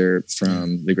excerpt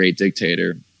from The Great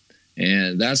Dictator.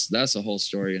 And that's a whole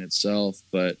story in itself.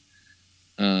 But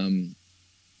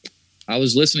I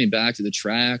was listening back to the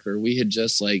track, or we had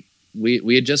just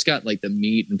we had just got like the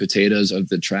meat and potatoes of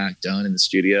the track done in the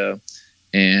studio.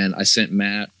 And I sent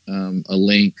Matt a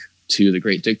link to The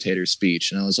Great Dictator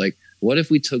speech. And I was like, what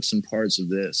if we took some parts of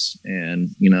this?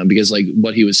 And, because like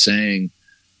what he was saying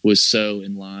was so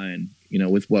in line,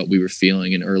 with what we were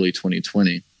feeling in early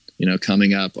 2020,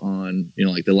 coming up on,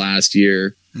 like the last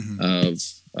year of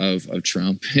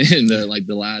Trump and the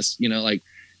last,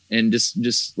 and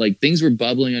just like things were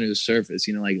bubbling under the surface,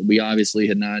 like we obviously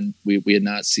had not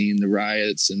seen the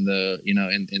riots and the,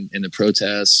 and the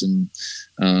protests and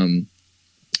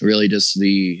really just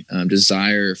the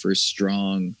desire for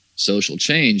strong social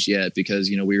change yet, because,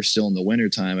 we were still in the winter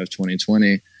time of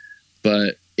 2020,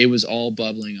 but it was all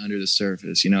bubbling under the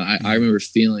surface. I remember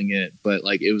feeling it, but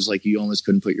like, it was like, you almost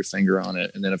couldn't put your finger on it.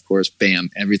 And then of course,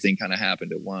 bam, everything kind of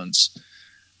happened at once.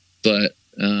 But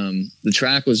the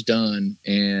track was done,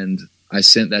 and I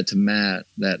sent that to Matt,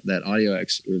 that audio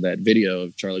or that video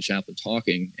of Charlie Chaplin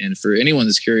talking. And for anyone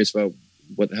that's curious about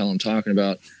what the hell I'm talking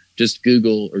about, just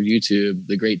Google or YouTube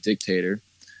The Great Dictator.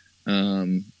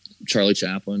 Charlie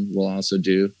Chaplin will also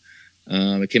do.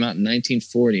 It came out in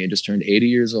 1940. It just turned 80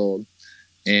 years old.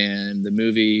 And the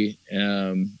movie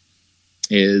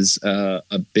is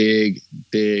a big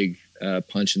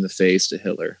punch in the face to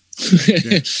Hitler.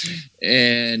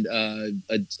 And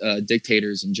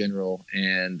dictators in general,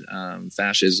 and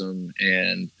fascism,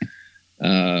 and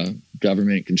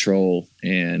government control,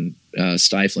 and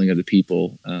stifling of the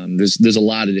people. There's a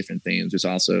lot of different themes. There's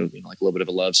also like a little bit of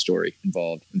a love story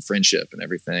involved, and friendship and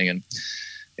everything. And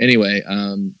anyway,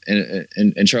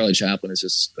 and Charlie Chaplin is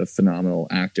just a phenomenal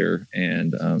actor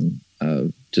and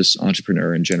just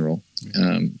entrepreneur in general.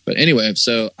 But anyway,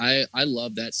 so I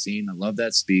love that scene. I love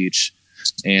that speech.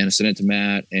 And I sent it to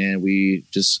Matt, and we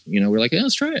just, we're like,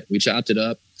 let's try it. We chopped it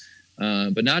up,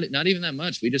 but not even that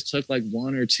much. We just took like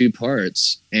one or two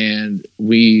parts, and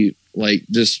we like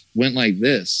just went like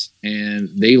this, and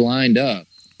they lined up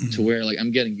to where like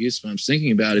I'm getting goosebumps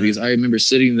thinking about it, because I remember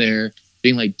sitting there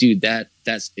being like, dude,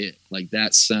 that's it. Like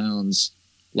that sounds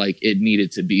like it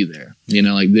needed to be there.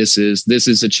 Like this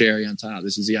is a cherry on top.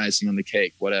 This is the icing on the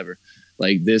cake, whatever.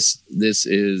 Like this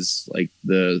is like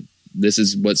this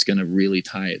is what's going to really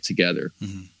tie it together.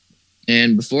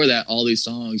 And before that, all these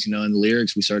songs, and the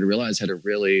lyrics, we started to realize had a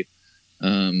really,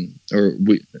 I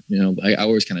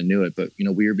always kind of knew it, but,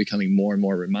 we were becoming more and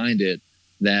more reminded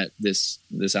that this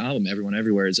album, Everyone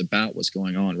Everywhere, is about what's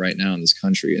going on right now in this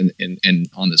country and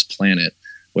on this planet,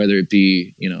 whether it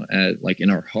be, like in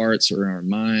our hearts or in our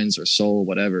minds or soul,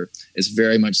 whatever. It's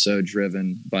very much so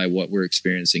driven by what we're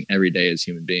experiencing every day as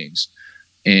human beings.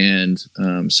 And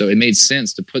so it made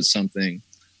sense to put something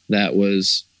that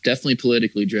was definitely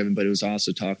politically driven, but it was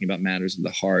also talking about matters of the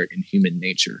heart and human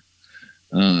nature.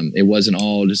 It wasn't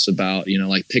all just about,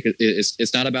 like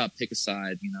it's not about pick a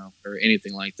side, or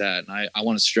anything like that. And I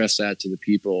want to stress that to the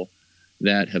people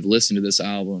that have listened to this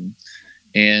album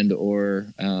and or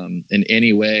in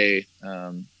any way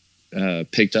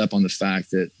picked up on the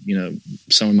fact that,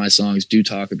 some of my songs do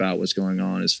talk about what's going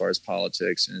on as far as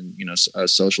politics and,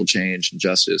 social change and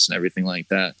justice and everything like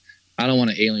that. I don't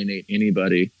want to alienate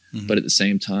anybody, but at the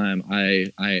same time,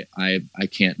 I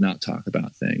can't not talk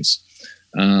about things.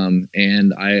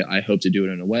 And I hope to do it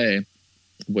in a way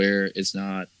where it's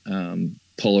not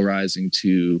polarizing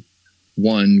to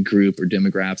one group or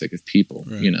demographic of people,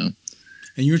 right.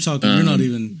 And you're talking, you're not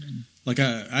even like,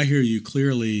 I hear you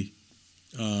clearly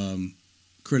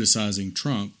criticizing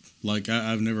Trump. Like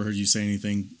I've never heard you say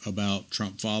anything about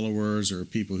Trump followers or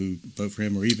people who vote for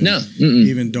him, or even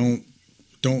even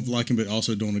don't like him, but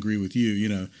also don't agree with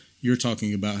you. You're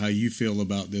talking about how you feel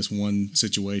about this one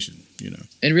situation.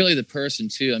 And really the person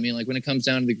too. I mean, like when it comes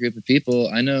down to the group of people,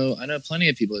 I know plenty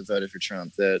of people that voted for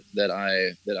Trump that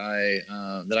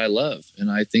I love and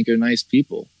I think are nice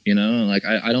people. Like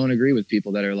I don't agree with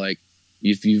people that are like,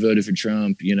 if you voted for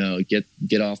Trump,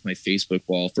 get off my Facebook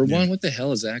wall. For one, what the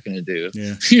hell is that going to do?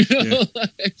 Yeah.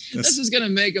 Like, that's just going to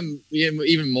make them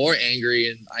even more angry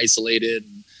and isolated.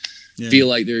 feel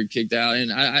like they're kicked out.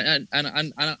 And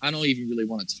I don't even really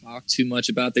want to talk too much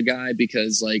about the guy,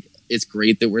 because like, it's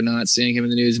great that we're not seeing him in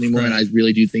the news anymore. Right. And I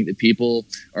really do think that people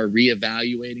are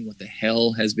reevaluating what the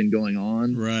hell has been going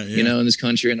on, you know, in this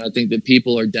country. And I think that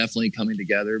people are definitely coming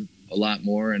together a lot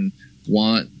more and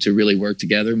want to really work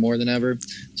together more than ever.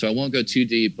 So I won't go too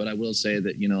deep, but I will say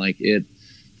that, you know, like it,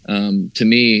 to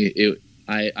me,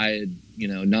 I had, you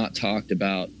know, not talked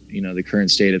about, you know, the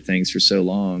current state of things for so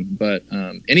long, but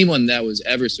anyone that was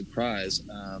ever surprised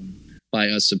by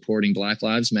us supporting Black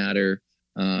Lives Matter,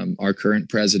 our current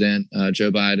president,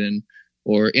 Joe Biden,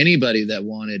 or anybody that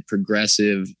wanted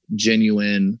progressive,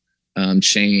 genuine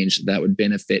change that would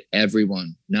benefit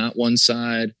everyone, not one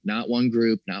side, not one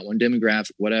group, not one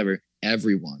demographic, whatever,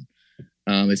 everyone.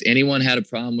 If anyone had a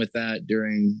problem with that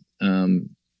during,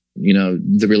 you know,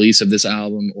 the release of this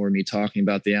album or me talking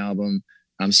about the album,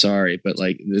 I'm sorry, but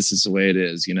like, this is the way it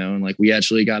is, you know? And like, we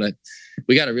got a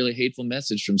really hateful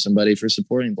message from somebody for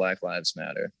supporting Black Lives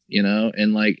Matter, you know?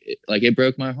 And like it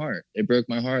broke my heart. It broke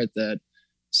my heart that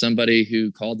somebody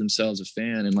who called themselves a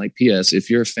fan, and like, P.S.,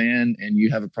 if you're a fan and you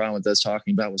have a problem with us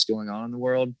talking about what's going on in the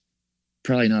world,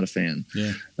 probably not a fan.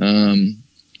 Yeah.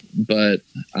 But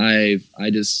I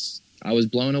was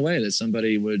blown away that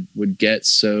somebody would get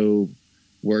so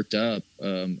worked up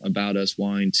about us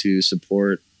wanting to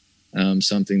support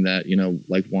something that, you know,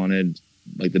 like wanted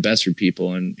like the best for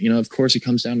people. And, you know, of course it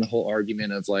comes down to the whole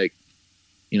argument of like,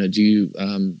 you know, do you,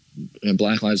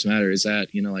 Black Lives Matter, is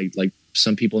that, you know, like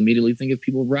some people immediately think of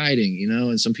people rioting, you know,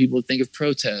 and some people think of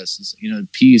protests, you know,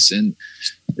 peace. And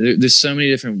there's so many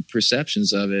different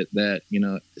perceptions of it that, you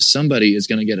know, somebody is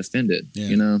going to get offended,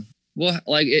 you know? Well,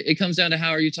 like it comes down to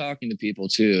how are you talking to people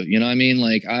too? You know what I mean?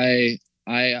 Like I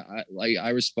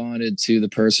responded to the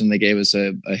person that gave us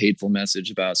a hateful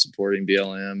message about supporting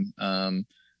BLM,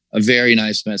 a very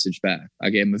nice message back. I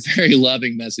gave him a very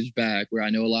loving message back, where I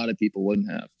know a lot of people wouldn't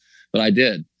have, but I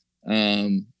did,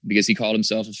 because he called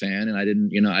himself a fan, and I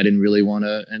didn't really want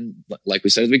to. And like we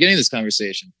said at the beginning of this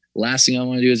conversation, the last thing I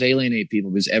want to do is alienate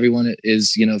people, because everyone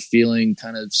is, you know, feeling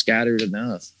kind of scattered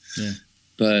enough. Yeah.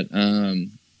 But,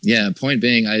 yeah, point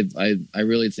being, I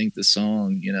really think the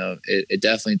song, you know, it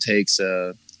definitely takes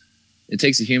a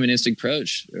humanistic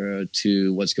approach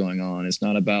to what's going on. It's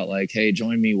not about like, hey,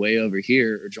 join me way over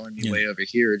here, or join me way over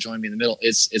here, or join me in the middle.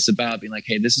 It's about being like,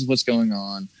 hey, this is what's going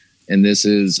on, and this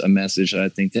is a message that I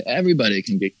think that everybody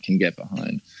can get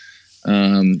behind,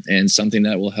 and something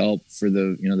that will help for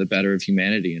the, you know, the better of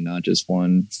humanity, and not just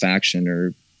one faction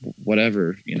or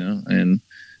whatever, you know. And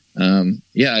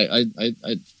yeah,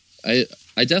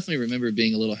 I definitely remember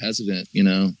being a little hesitant, you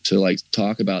know, to like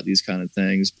talk about these kind of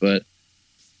things, but,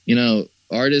 you know,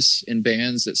 artists and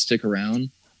bands that stick around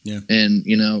and,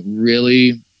 you know,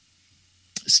 really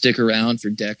stick around for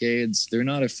decades, they're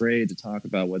not afraid to talk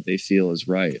about what they feel is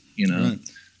right, you know? Right.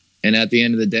 And at the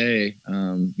end of the day,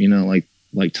 you know,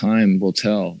 like time will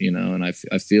tell, you know, and I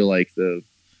feel like the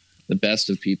best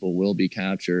of people will be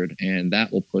captured, and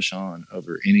that will push on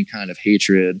over any kind of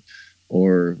hatred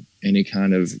or any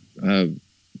kind of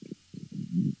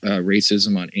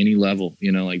racism on any level,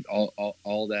 you know, like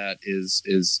all that is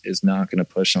not going to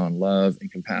push on. Love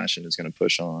and compassion is going to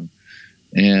push on.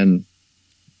 And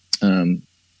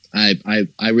I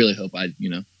really hope I, you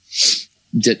know,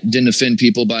 didn't offend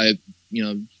people by, you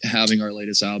know, having our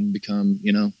latest album become,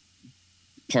 you know,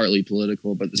 partly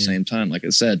political, but at the same time, like I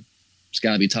said, it's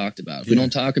got to be talked about. If we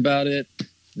don't talk about it,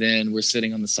 then we're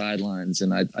sitting on the sidelines.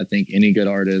 And I think any good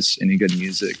artist, any good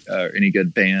music, any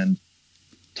good band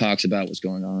talks about what's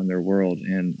going on in their world,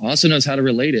 and also knows how to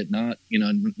relate it. Not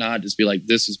just be like,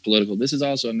 this is political. This is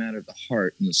also a matter of the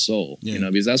heart and the soul, you know,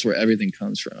 because that's where everything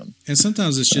comes from. And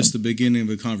sometimes it's just the beginning of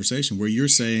a conversation where you're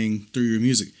saying through your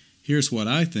music, here's what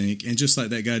I think. And just like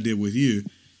that guy did with you,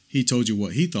 he told you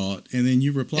what he thought, and then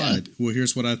you replied, well,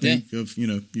 here's what I think of, you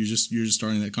know, you're just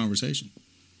starting that conversation.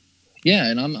 Yeah.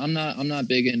 And I'm not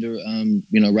big into,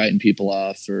 you know, writing people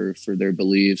off for their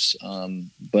beliefs.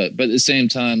 But at the same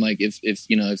time, like if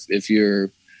you're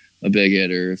a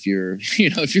bigot, or if you're,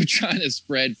 you know, if you're trying to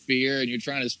spread fear and you're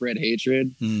trying to spread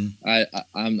hatred, I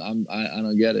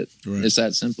don't get it. Right. It's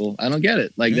that simple. I don't get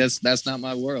it. Like that's not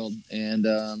my world. And,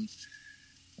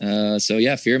 so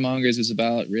yeah, Fear Mongers is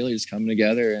about really just coming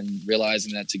together and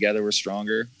realizing that together we're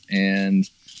stronger. And,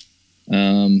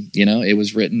 you know, it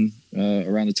was written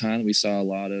around the time we saw a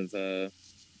lot of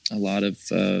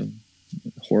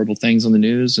horrible things on the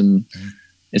news, and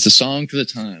it's a song for the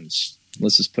times.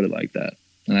 Let's just put it like that.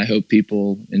 And I hope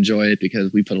people enjoy it,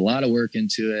 because we put a lot of work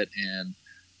into it, and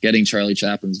getting Charlie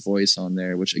Chaplin's voice on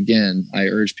there, which again, I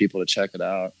urge people to check it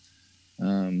out.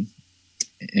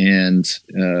 and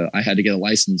I had to get a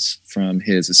license from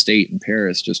his estate in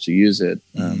Paris just to use it.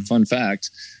 Fun fact,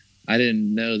 I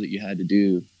didn't know that you had to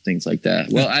do things like that.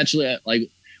 Well, actually, like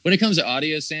when it comes to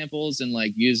audio samples and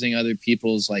like using other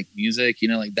people's like music, you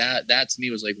know, like that to me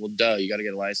was like, well, duh, you got to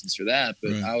get a license for that.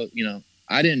 But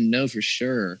I didn't know for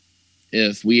sure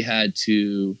if we had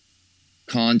to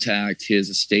contact his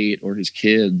estate or his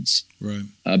kids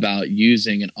about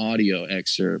using an audio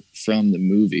excerpt from the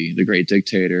movie, The Great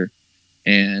Dictator.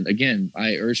 And again,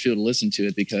 I urge people to listen to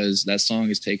it because that song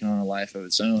has taken on a life of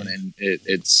its own, and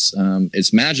it's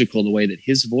magical the way that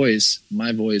his voice,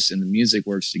 my voice, and the music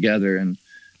works together. And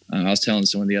I was telling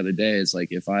someone the other day, it's like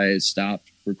if I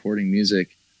stopped recording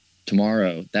music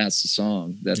tomorrow, that's the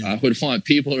song that I would want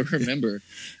people to remember.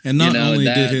 And not only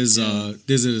did his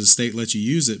estate let you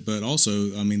use it, but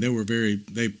also, I mean, they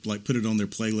like put it on their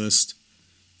playlist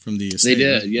from the estate. They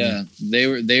did, right? yeah.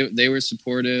 They were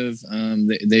supportive.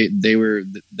 They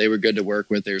were good to work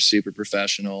with. They were super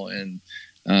professional, and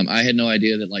I had no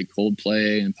idea that like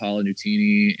Coldplay and Paolo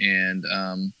Nutini and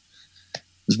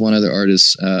there's one other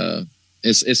artist.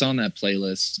 It's on that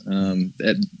playlist.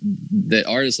 That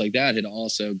artists like that had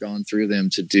also gone through them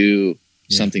to do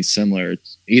something similar,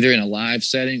 either in a live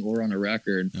setting or on a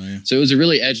record. So it was a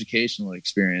really educational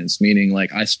experience. Meaning,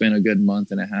 like I spent a good month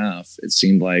and a half. It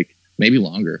seemed like. Maybe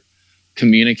longer,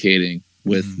 communicating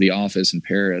with the office in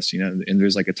Paris, you know, and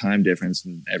there's like a time difference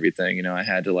and everything, you know, I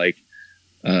had to like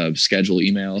schedule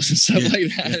emails and stuff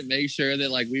like that and make sure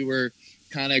that like we were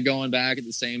kind of going back at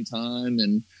the same time.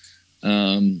 And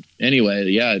anyway,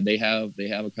 they have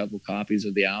a couple copies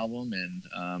of the album,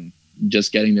 and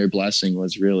just getting their blessing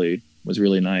was really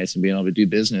nice, and being able to do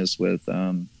business with,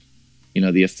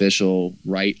 the official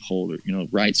rights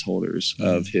holders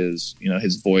of his,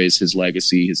 his voice, his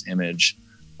legacy, his image,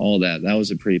 all that. That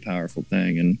was a pretty powerful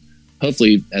thing. And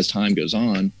hopefully as time goes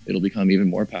on, it'll become even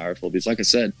more powerful because like I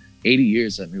said, 80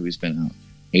 years that movie's been out,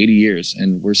 80 years.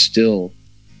 And we're still,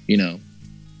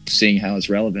 seeing how it's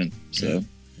relevant. So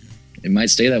it might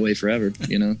stay that way forever,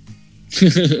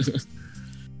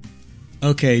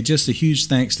 Okay, just a huge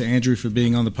thanks to Andrew for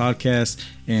being on the podcast,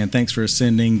 and thanks for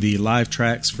sending the live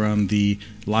tracks from the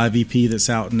live EP that's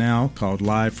out now called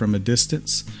Live from a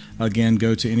Distance. Again,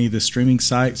 go to any of the streaming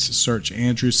sites, search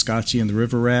Andrew Scotchy and the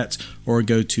River Rats, or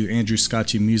go to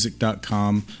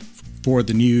andrewscotchymusic.com for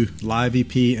the new live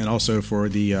EP and also for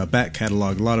the back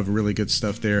catalog. A lot of really good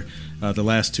stuff there. The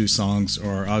last two songs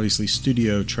are obviously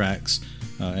studio tracks,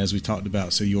 as we talked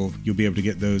about, so you'll be able to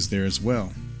get those there as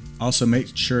well. Also,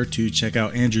 make sure to check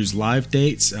out Andrew's live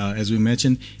dates. As we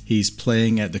mentioned, he's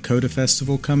playing at the Coda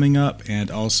Festival coming up and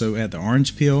also at the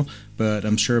Orange Peel. But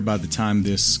I'm sure by the time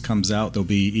this comes out, there'll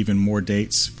be even more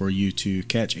dates for you to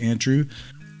catch Andrew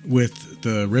with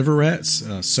the River Rats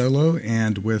solo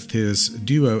and with his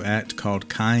duo act called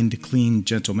Kind, Clean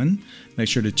Gentlemen. Make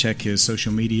sure to check his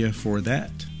social media for that.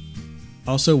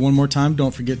 Also, one more time,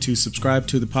 don't forget to subscribe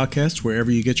to the podcast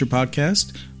wherever you get your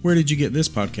podcast. Where did you get this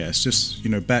podcast? Just,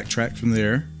 backtrack from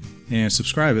there and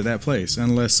subscribe at that place.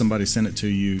 Unless somebody sent it to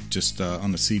you just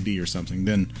on a CD or something,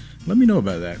 then let me know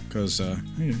about that because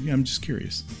I'm just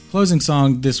curious. Closing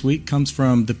song this week comes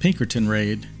from the Pinkerton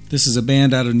Raid. This is a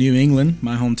band out of New England,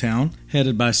 my hometown,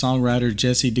 headed by songwriter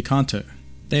Jesse DeCanto.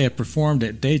 They have performed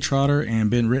at Daytrotter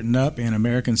and been written up in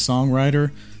American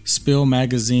Songwriter, Spill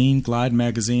Magazine, Glide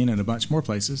Magazine, and a bunch more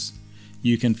places.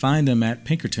 You can find them at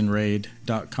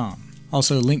pinkertonraid.com.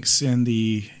 Also, links in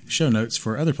the show notes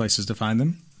for other places to find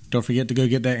them. Don't forget to go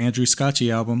get that Andrew Scotchy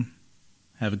album.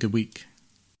 Have a good week.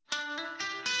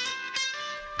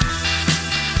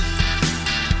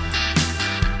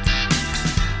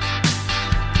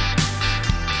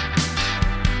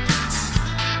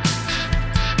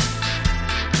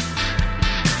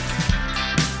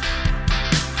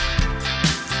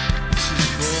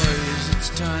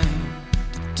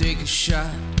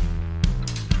 Shot.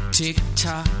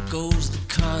 Tick-tock goes the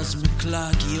cosmic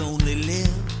clock. You only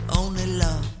live, only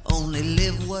love, only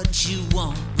live what you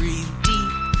want. Breathe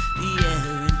deep, the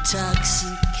air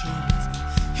intoxicates.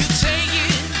 You take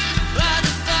it by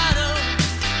the bottle.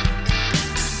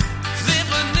 Flip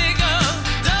a nigga,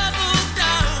 double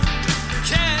down.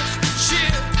 Cash,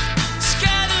 chip,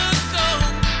 scatter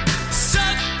gold.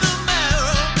 Suck the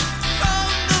marrow from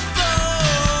the bone.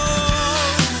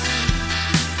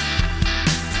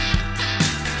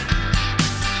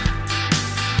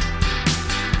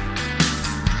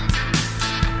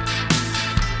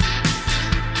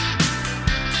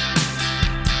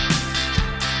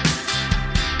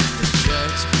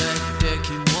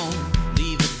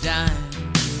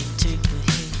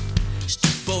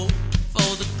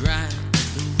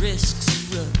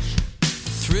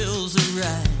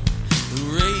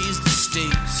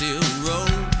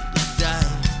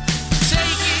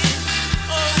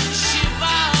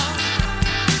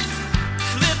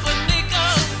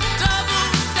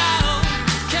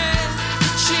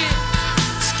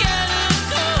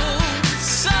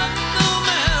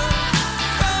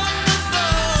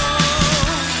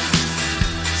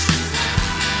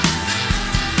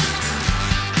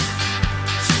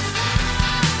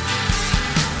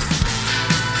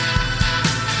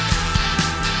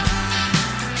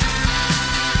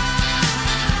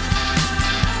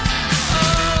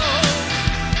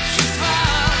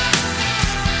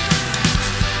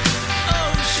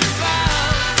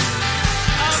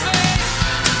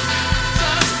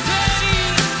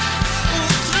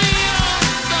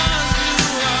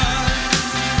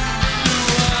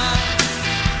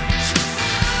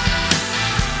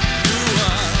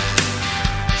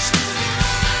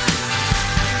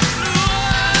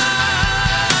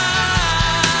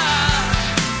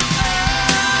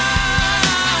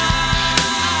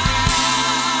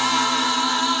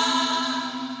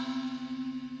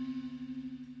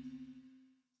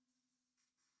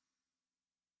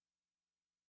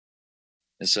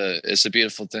 it's a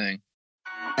beautiful thing.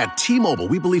 At T-Mobile,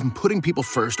 we believe in putting people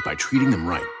first by treating them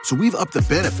right. So we've upped the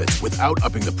benefits without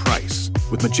upping the price.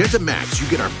 With Magenta Max, you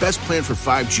get our best plan for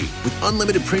 5G with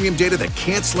unlimited premium data that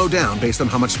can't slow down based on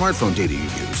how much smartphone data you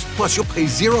use. Plus, you'll pay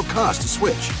zero cost to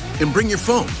switch. And bring your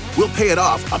phone. We'll pay it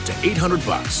off up to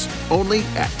 $800. Only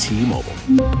at T-Mobile.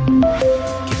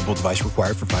 Capable device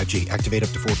required for 5G. Activate up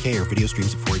to 4K or video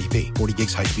streams at 480p. 40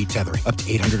 gigs high-speed tethering. Up to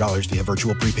 $800 via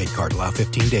virtual prepaid card. Allow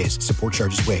 15 days. Support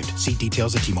charges waived. See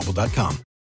details at T-Mobile.com.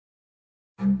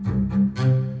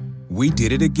 We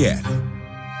did it again.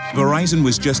 Verizon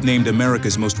was just named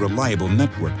America's most reliable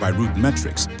network by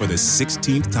RootMetrics for the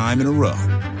 16th time in a row,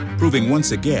 proving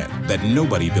once again that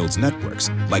nobody builds networks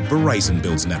like Verizon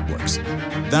builds networks.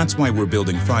 That's why we're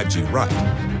building 5G right.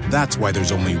 That's why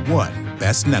there's only one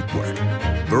best network,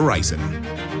 Verizon.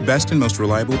 Best and most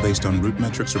reliable based on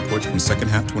RootMetrics reports from second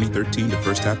half 2013 to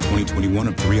first half 2021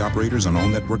 of 3 operators on all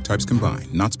network types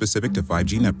combined, not specific to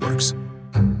 5G networks.